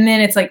 And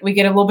then it's like we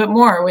get a little bit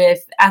more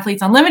with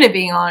Athletes Unlimited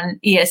being on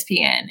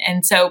ESPN.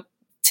 And so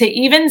to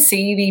even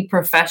see the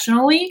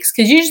professional leagues,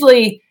 because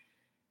usually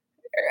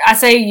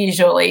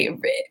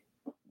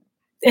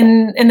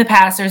in the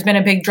past, there's been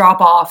a big drop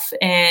off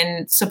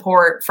in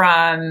support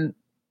from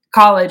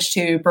college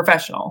to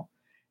professional.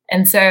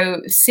 And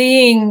so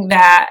seeing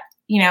that,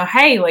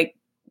 hey, like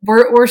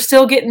we're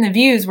still getting the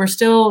views, we're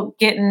still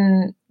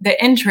getting the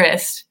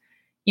interest,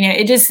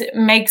 it just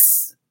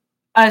makes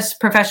us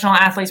professional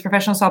athletes,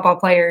 professional softball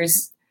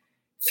players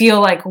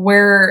feel like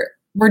we're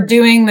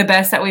doing the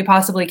best that we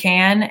possibly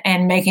can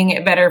and making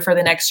it better for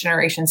the next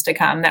generations to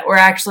come, that we're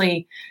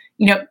actually,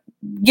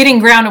 getting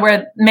ground to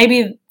where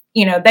maybe,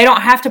 they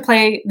don't have to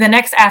play the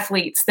next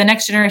athletes, the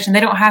next generation. They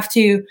don't have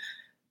to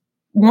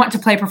want to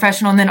play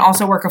professional and then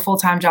also work a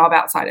full-time job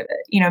outside of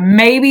it.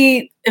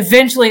 Maybe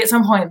eventually at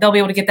some point they'll be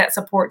able to get that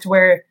support to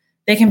where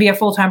they can be a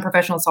full-time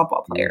professional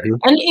softball player. Mm-hmm.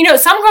 And,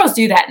 some girls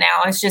do that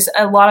now. It's just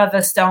a lot of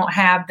us don't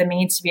have the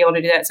means to be able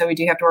to do that. So we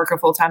do have to work a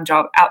full-time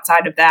job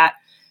outside of that.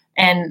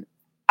 And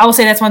I will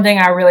say that's one thing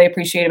I really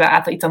appreciate about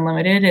Athletes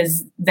Unlimited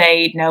is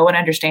they know and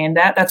understand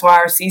that. That's why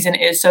our season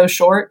is so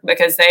short,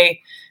 because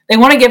they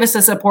want to give us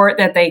the support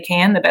that they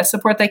can, the best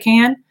support they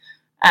can,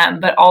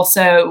 but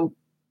also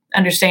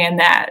understand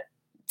that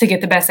to get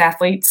the best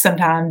athletes,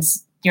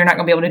 sometimes you're not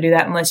going to be able to do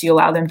that unless you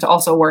allow them to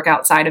also work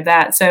outside of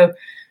that. So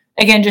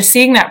again, just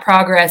seeing that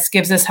progress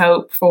gives us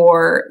hope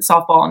for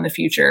softball in the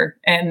future.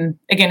 And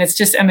again, it's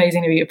just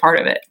amazing to be a part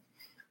of it.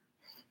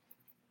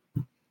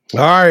 All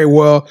right.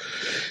 Well,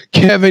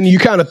 Kevin, you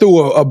kind of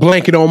threw a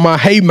blanket on my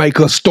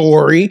haymaker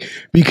story,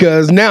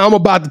 because now I'm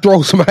about to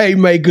throw some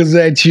haymakers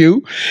at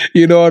you.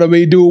 You know what I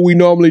mean? Do what we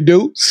normally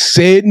do.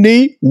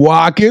 Sydney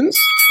Watkins,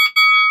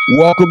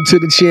 welcome to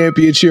the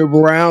championship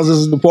rounds. This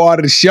is the part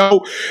of the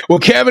show. Well,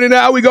 Kevin and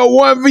I, we go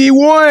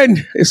 1v1.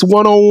 It's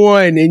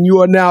 1-on-1, and you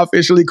are now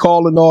officially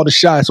calling all the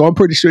shots. So I'm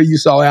pretty sure you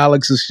saw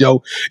Alex's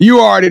show. You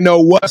already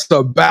know what's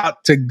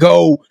about to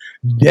go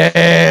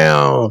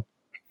down.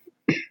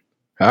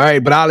 All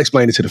right, but I'll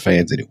explain it to the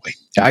fans anyway.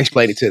 I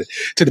explain it to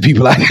the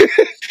people out there.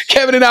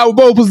 Kevin and I will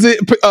both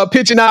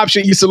pitch an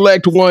option. You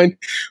select one.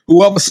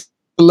 Whoever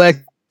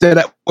selects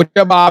that,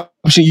 whatever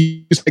option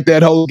you select,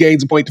 that host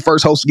gains a point. The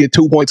first host will get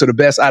 2 points, or the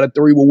best out of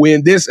 3 will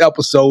win this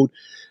episode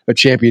of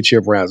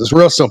Championship Rounds. It's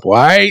real simple, all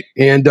right?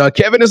 And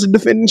Kevin is a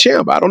defending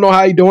champ. I don't know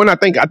how he's doing. I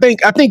think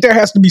there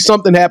has to be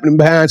something happening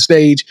behind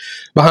stage,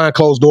 behind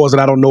closed doors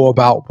that I don't know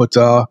about. But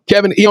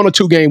Kevin, he on a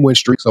 2-game win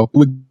streak, so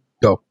we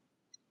go.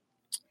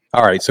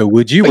 All right, so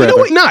would you rather... You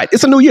know what? Not.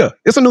 It's a new year.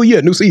 It's a new year,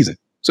 new season.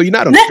 So you're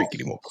not on a streak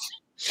anymore.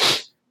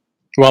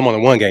 Well, I'm on a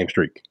 1-game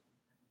streak.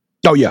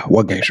 Oh, yeah,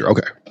 1-game streak.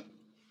 Okay.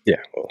 Yeah,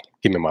 well,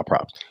 give me my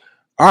props.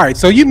 All right,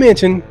 so you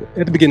mentioned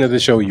at the beginning of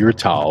the show you're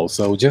tall,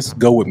 so just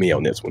go with me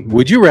on this one.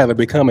 Would you rather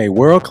become a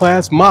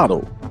world-class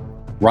model,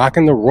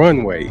 rocking the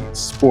runway,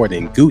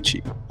 sporting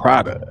Gucci,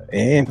 Prada,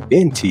 and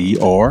Fenty,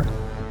 or...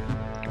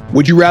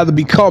 would you rather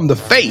become the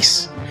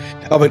face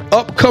of an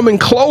upcoming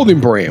clothing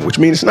brand, which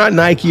means it's not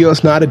Nike or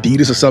it's not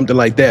Adidas or something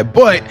like that,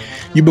 but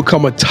you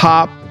become a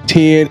top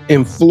 10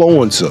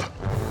 influencer,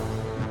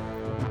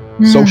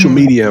 social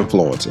media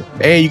influencer,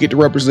 and you get to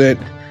represent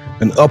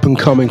an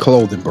up-and-coming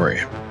clothing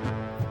brand?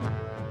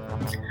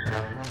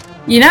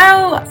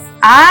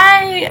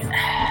 I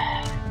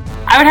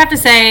would have to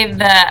say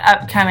the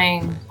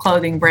upcoming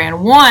clothing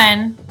brand.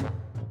 One,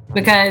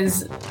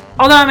 because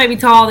although I may be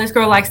tall, this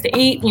girl likes to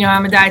eat. You know,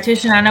 I'm a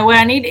dietitian. I know what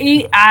I need to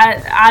eat.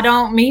 I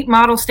don't meet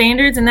model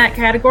standards in that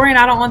category, and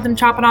I don't want them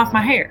chopping off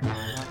my hair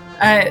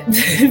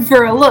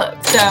for a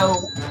look.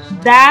 So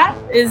that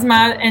is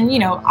and you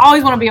know, I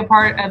always want to be a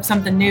part of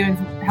something new and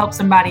help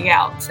somebody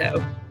out.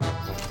 So,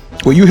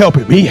 well, you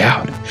helping me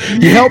out.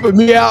 You're helping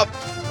me out.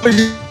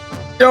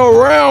 Yo,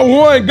 round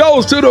one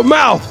goes to the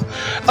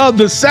mouth of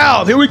the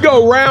South. Here we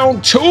go.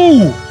 Round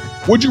two.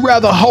 Would you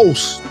rather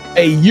host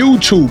a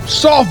YouTube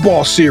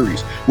softball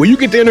series where you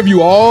get to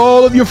interview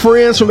all of your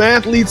friends from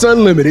Athletes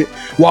Unlimited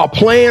while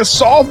playing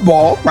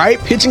softball, right?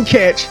 Pitch and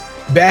catch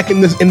back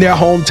in their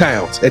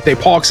hometowns at their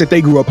parks that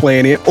they grew up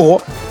playing in,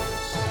 or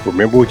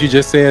remember what you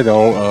just said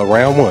on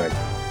round one.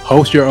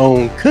 Host your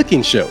own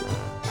cooking show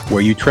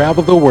where you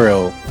travel the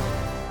world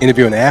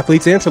interviewing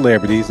athletes and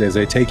celebrities as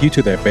they take you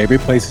to their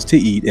favorite places to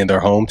eat in their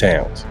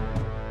hometowns.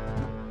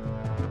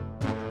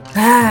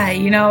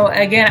 You know,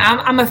 again,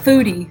 I'm a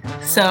foodie,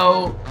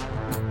 so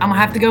I'm gonna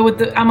have to go with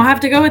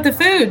the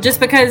food just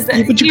because.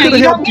 Yeah, but you could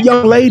have helped the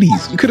young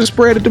ladies. You could have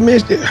spread it to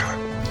Michigan.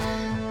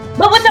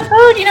 But with the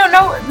food, you know,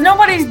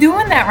 nobody's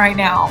doing that right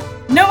now.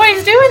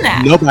 Nobody's doing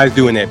that. Nobody's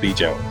doing that, B.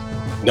 Jones.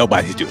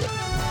 Nobody's doing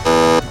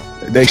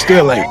it. They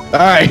still ain't. All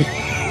right.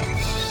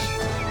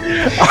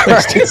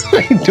 They still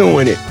ain't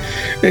doing it.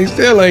 They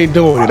still ain't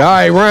doing it. All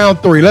right,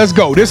 round three. Let's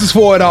go. This is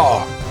for it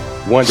all.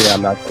 One day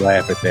I'm not going to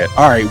laugh at that.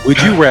 All right,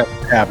 would you rather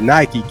have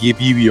Nike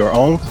give you your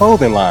own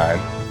clothing line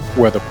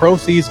where the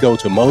proceeds go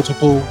to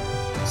multiple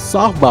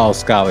softball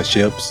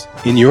scholarships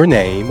in your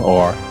name,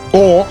 or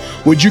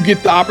would you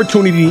get the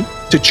opportunity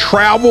to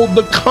travel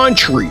the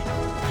country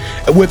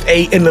with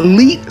an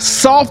elite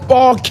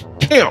softball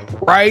camp,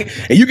 right?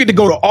 And you get to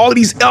go to all of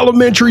these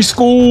elementary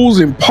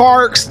schools and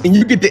parks, and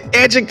you get to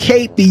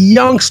educate the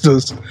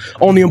youngsters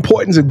on the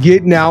importance of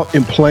getting out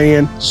and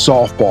playing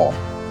softball.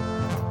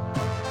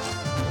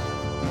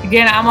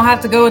 Again, I'm gonna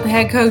have to go with the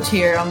head coach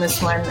here on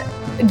this one,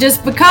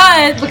 just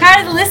because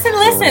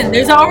listen,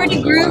 there's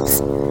already groups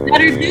that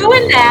are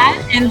doing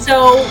that, and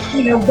so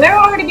you know they're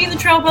already being the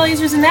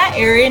trailblazers in that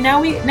area.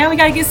 Now we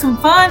got to get some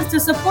funds to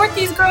support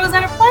these girls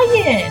that are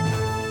playing.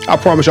 I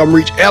promise you, I'm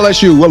reaching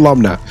LSU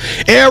alumni.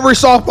 Every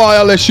softball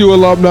LSU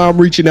alumni, I'm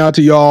reaching out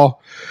to y'all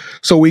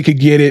so we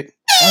could get it.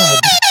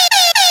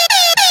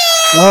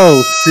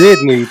 Oh,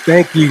 Sydney,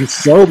 thank you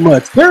so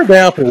much. Turn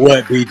down for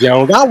what, B.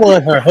 Jones? I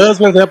won her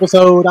husband's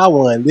episode. I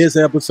won this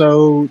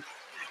episode.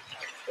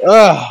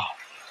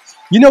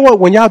 You know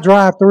what? When y'all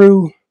drive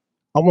through,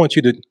 I want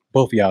you to,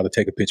 both of y'all, to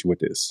take a picture with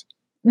this.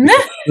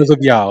 Because of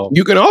y'all.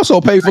 You can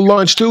also pay for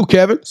lunch too,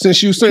 Kevin,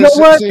 since you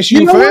family, since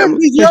you're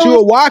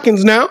a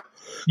Watkins now.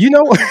 You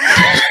know what?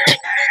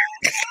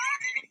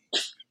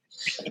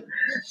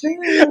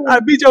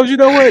 B. Jones, you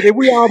know what? If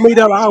we all meet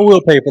up, I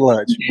will pay for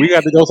lunch. We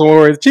got to go somewhere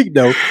where it's cheap,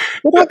 though.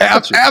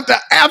 After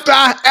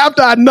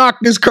I knock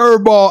this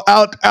curveball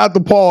out the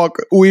park,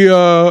 we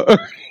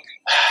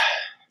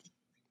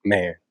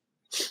man,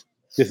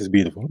 this is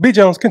beautiful. B.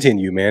 Jones,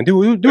 continue, man. Do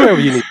whatever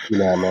you need to do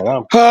now, man.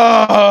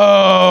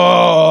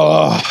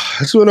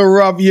 It's been a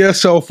rough year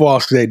so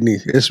far, Sydney.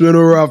 It's been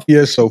a rough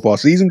year so far.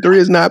 Season 3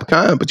 is not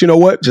kind, but you know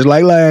what? Just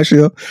like last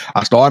year,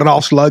 I started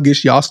off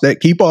sluggish. Y'all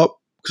keep up.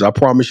 Because I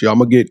promise you, I'm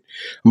gonna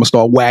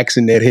start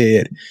waxing that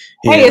head.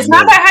 Hey, it's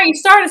not about how you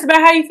start; it's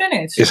about how you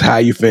finish. It's how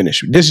you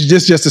finish. This is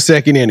just the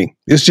second inning.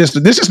 This is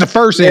the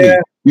first inning.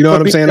 You know what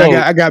I'm saying?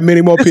 I got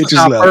many more pitches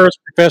left. I'm first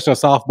professional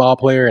softball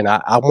player, and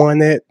I won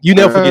that. You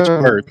never forget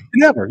your first.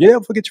 You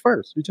never forget your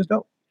first. You just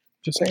don't.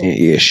 Just saying.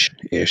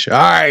 Ish. All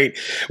right.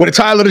 Well, the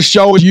title of the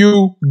show is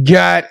You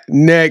Got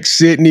Next,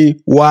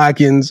 Sydney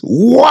Watkins.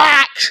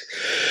 What?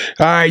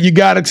 All right. You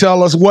got to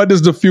tell us, what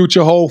does the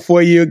future hold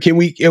for you?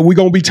 Are we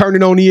going to be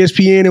turning on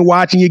ESPN and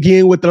watching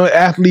again with the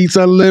Athletes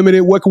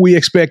Unlimited? What can we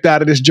expect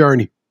out of this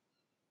journey?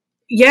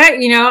 Yeah,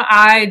 you know,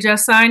 I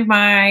just signed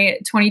my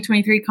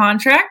 2023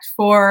 contract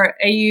for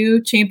AU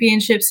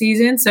championship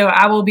season. So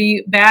I will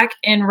be back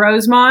in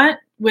Rosemont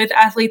with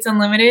Athletes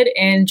Unlimited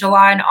in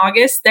July and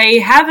August. They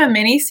have a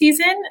mini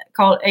season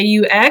called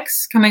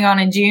AUX coming on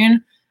in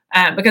June.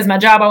 Because my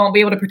job, I won't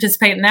be able to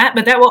participate in that,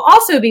 but that will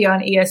also be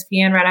on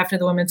ESPN right after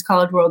the Women's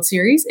College World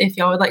Series, if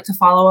y'all would like to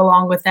follow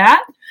along with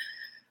that.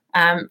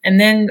 And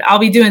then I'll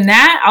be doing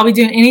that. I'll be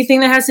doing anything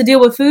that has to deal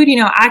with food. You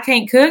know, I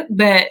can't cook,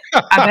 but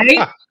I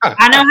bake.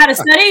 I know how to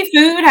study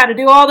food, how to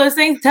do all those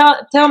things,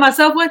 tell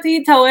myself what to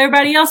eat, tell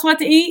everybody else what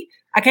to eat.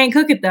 I can't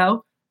cook it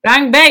though. But I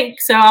can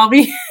bake, so I'll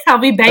be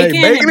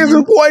baking. Hey, baking is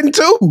important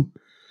too.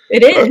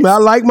 It is. I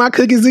like my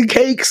cookies and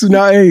cakes.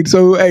 No, we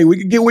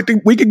can get with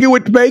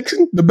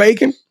the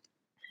bacon.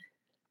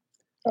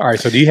 All right.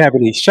 So, do you have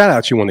any shout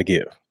outs you want to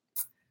give?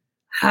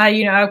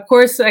 You know, of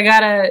course, I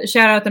gotta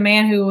shout out the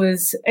man who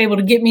was able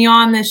to get me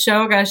on this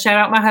show. I gotta shout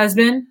out my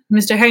husband,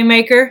 Mr.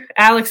 Haymaker,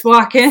 Alex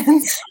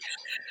Watkins.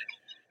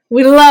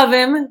 We love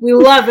him. I'm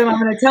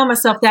gonna tell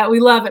myself that we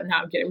love it. No,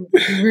 I'm kidding.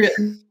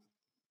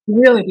 We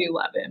really do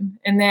love him.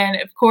 And then,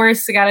 of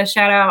course, I got to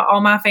shout out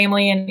all my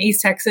family in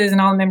East Texas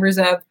and all the members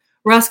of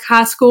Rusk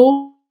High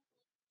School.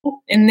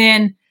 And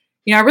then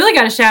I really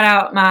got to shout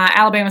out my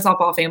Alabama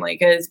softball family,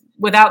 because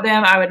without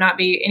them, I would not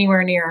be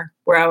anywhere near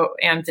where I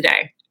am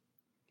today.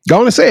 Go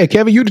on and say it,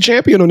 Kevin. You the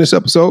champion on this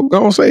episode. Go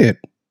on and say it.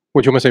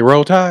 What, you want me to say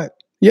Roll Tide?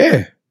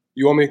 Yeah.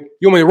 You want me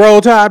to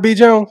Roll Tide, B.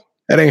 Jones?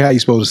 That ain't how you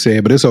supposed to say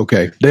it, but it's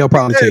okay. They'll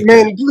probably take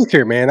man, it. Look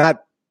here, man.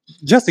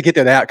 Just to get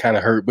that out kind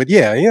of hurt. But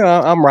yeah,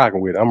 I'm rocking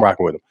with it. I'm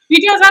rocking with them.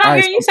 B. Jones, I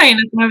don't hear you saying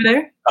nothing over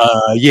there.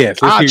 Yes.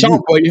 I'll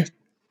chomp for you.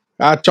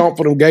 I'll chomp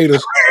for them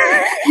Gators.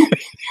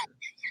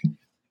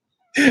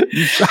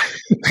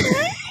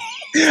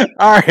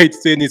 All right,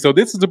 Sydney. So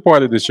this is the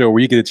part of the show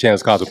where you get a chance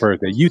to call the person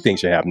that you think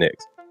should have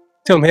next.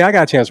 Tell them, hey, I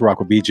got a chance to rock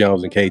with B.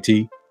 Jones and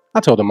KT. I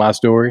told them my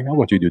story. I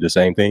want you to do the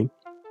same thing.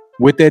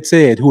 With that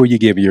said, who are you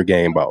giving your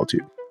game ball to?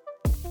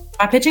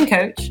 My pitching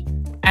coach,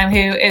 who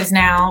is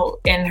now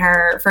in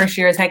her first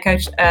year as head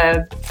coach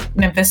of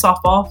Memphis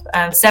softball,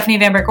 Stephanie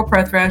Van Brickle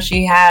Prothro.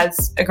 She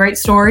has a great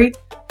story.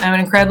 I'm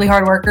an incredibly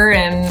hard worker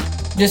and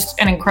just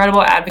an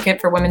incredible advocate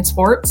for women's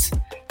sports.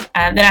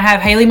 Then I have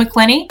Haley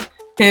McClenny,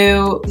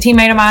 who is a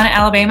teammate of mine at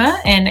Alabama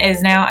and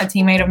is now a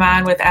teammate of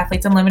mine with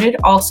Athletes Unlimited,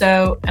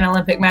 also an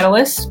Olympic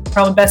medalist,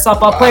 probably the best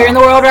softball player in the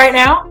world right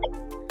now.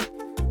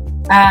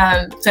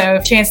 So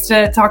a chance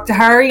to talk to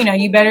her,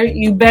 you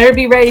better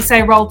be ready to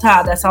say Roll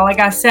Tide. That's all I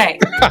got to say.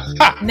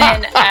 And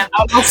then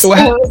also,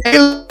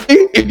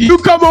 if you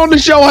come on the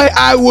show,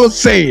 I will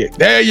say it.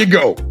 There you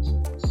go.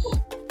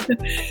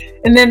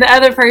 And then the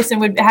other person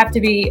would have to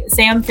be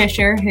Sam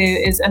Fisher, who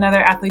is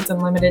another Athletes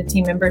Unlimited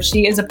team member.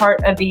 She is a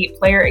part of the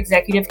Player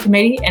Executive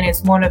Committee and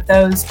is one of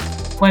those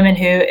women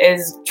who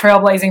is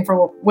trailblazing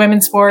for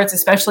women's sports,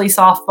 especially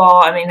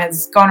softball.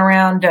 Has gone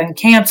around, done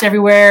camps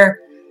everywhere.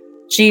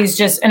 She's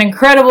just an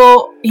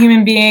incredible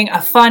human being,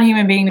 a fun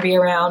human being to be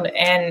around.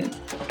 And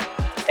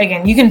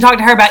again, you can talk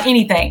to her about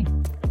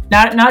anything,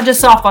 not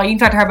just softball. You can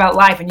talk to her about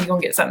life and you're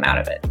going to get something out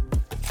of it.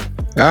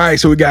 All right,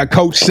 so we got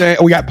Coach Sam,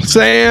 we got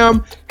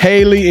Sam,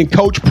 Haley, and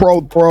Coach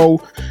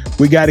Pro.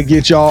 We got to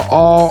get y'all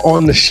all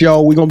on the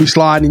show. We're going to be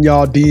sliding in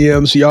y'all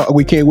DMs.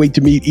 We can't wait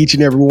to meet each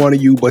and every one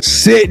of you. But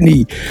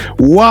Sydney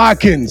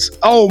Watkins,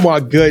 oh my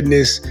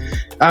goodness.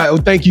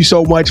 Thank you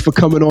so much for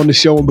coming on the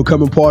show and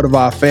becoming part of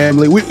our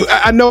family.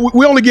 I know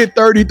we only get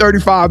 30,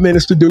 35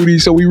 minutes to do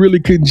these, so we really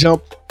couldn't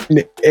jump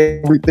into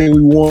everything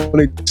we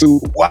wanted to.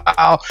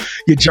 Wow,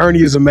 your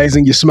journey is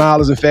amazing. Your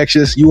smile is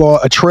infectious. You are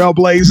a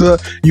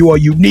trailblazer. You are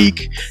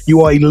unique.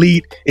 You are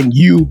elite, and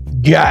you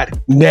got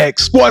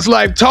next. Sports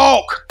Life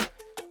Talk.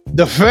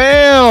 The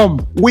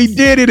fam, we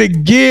did it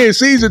again.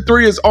 Season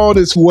 3 is on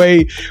its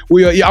way.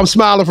 I'm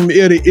smiling from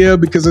ear to ear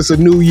because it's a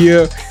new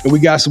year and we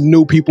got some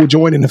new people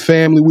joining the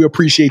family. We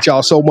appreciate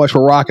y'all so much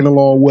for rocking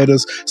along with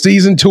us.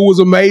 Season 2 was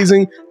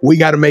amazing. We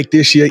got to make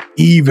this year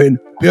even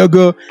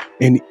bigger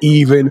and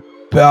even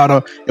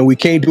better, and we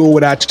can't do it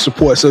without your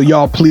support. So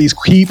y'all, please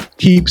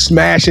keep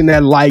smashing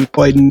that like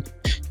button.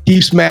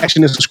 Keep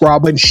smashing the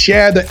subscribe button.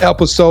 Share the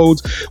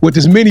episodes with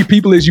as many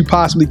people as you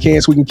possibly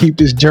can so we can keep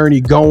this journey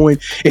going.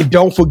 And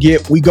don't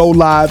forget, we go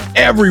live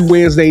every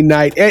Wednesday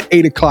night at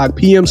 8 o'clock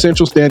p.m.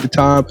 Central Standard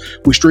Time.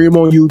 We stream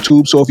on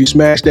YouTube. So if you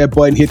smash that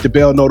button, hit the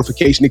bell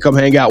notification to come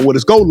hang out with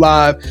us. Go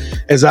live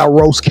as I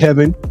roast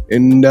Kevin.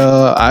 And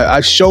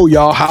I show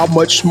y'all how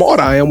much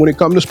smart I am when it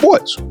comes to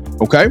sports.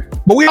 Okay?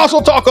 But we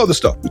also talk other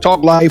stuff. We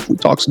talk life. We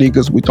talk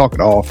sneakers. We talk it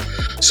all.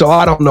 So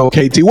I don't know,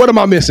 KT. What am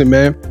I missing,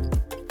 man?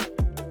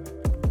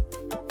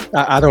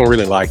 I don't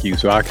really like you,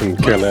 so I can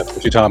care less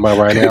what you're talking about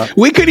right now.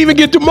 We couldn't even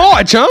get to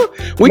March, huh?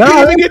 We couldn't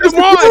even get to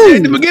March.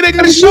 At the beginning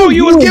of the show,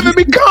 you was giving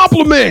me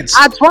compliments.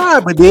 I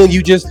tried, but then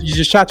you just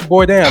shot your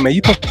boy down, man.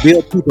 You supposed to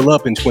build people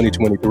up in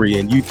 2023,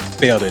 and you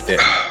failed at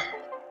that.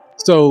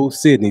 So,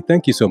 Sydney,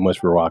 thank you so much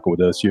for rocking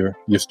with us. Your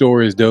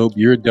story is dope.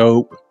 You're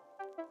dope.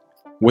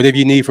 Whatever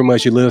you need from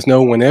us, you let us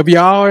know. Whenever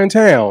y'all are in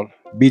town,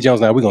 B. Jones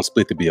and I, we're going to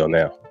split the bill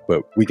now,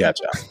 but we got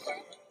y'all.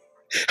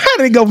 How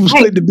did it go from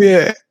split the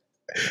bill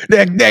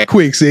that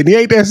quick, Sydney?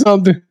 Ain't that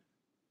something?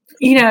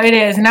 It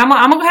is. And I'm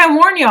going to go ahead and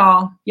warn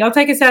y'all. Y'all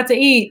take us out to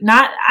eat.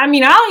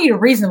 I'll eat a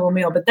reasonable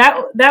meal, but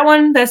that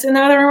one that's in the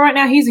other room right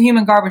now, he's a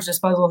human garbage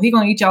disposal. He's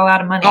going to eat y'all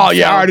out of money. Oh,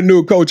 yeah. So. I already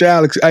knew Coach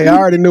Alex. I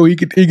already knew he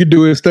could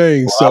do his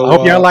thing. Well, so I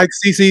hope y'all like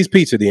CC's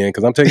Pizza then,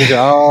 because I'm taking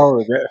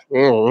y'all.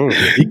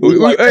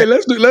 Hey,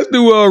 let's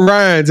do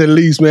Ryan's at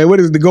least, man. What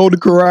is the Golden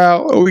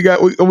Corral? We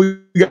got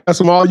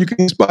some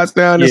all-you-can-eat spots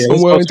down there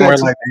somewhere in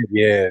Texas. Like that.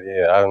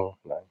 Yeah. I don't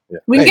know. Yeah.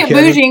 We can get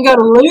bougie and go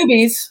to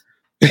Luby's.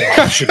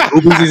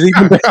 Luby's is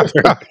even better.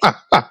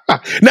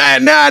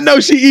 Now I know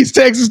she eats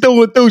Texas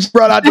through and through. She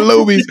brought out the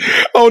Luby's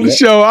on the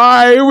show. All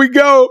right, here we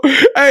go.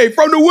 Hey,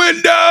 from the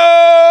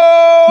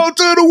window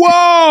to the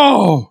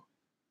wall.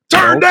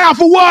 Turn down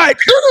for what?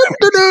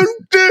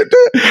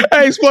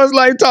 Hey, Sports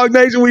Life Talk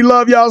Nation, we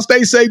love y'all.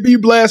 Stay safe, be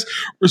blessed,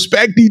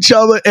 respect each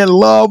other, and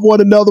love one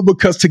another,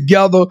 because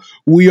together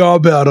we are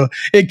better.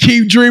 And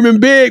keep dreaming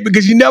big,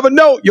 because you never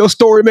know. Your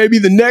story may be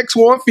the next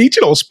one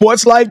featured on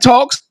Sports Life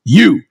Talks.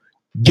 You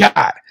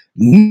got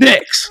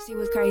next. See,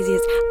 what's crazy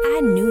is I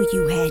knew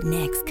you had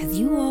next, because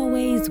you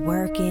always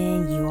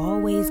working, you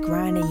always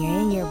grinding, you're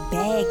in your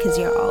bag cause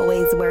you're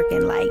always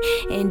working. Like,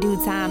 in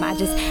due time, I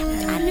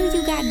knew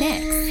you got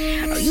next.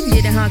 Oh, you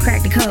did it, huh?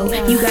 Crack the code.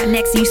 You got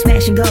next, you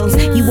smashing goals.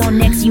 You want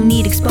next, you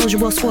need exposure.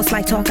 Well, sports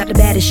like talk, got the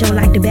baddest show,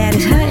 like the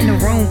baddest in the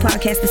room.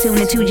 Podcast to tune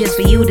into just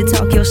for you to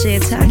talk your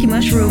shit. Talk your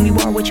mushroom. You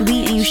are what you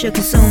eat and you should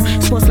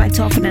consume. Sports like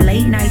talk from the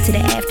late night to the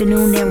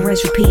afternoon, then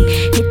rest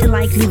repeat. Hit the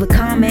like, leave a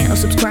comment, or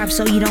subscribe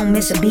so you don't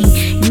miss a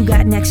beat. You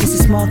got next, just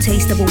a small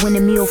taste of a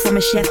winning meal from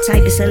a chef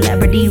type of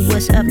celebrity.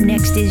 What's up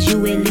next is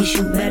you, at least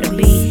you better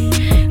be.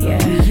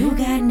 Yeah, you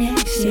got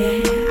next,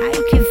 yeah.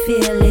 I can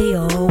feel it,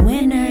 you're a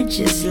winner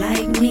just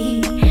like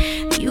me.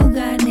 You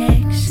got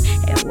next,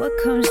 and what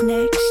comes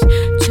next?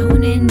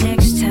 Tune in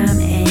next time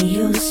and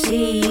you'll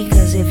see.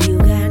 Cause if you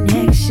got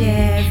next,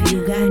 yeah, if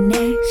you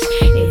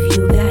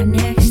got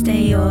next,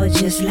 then you're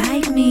just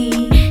like me.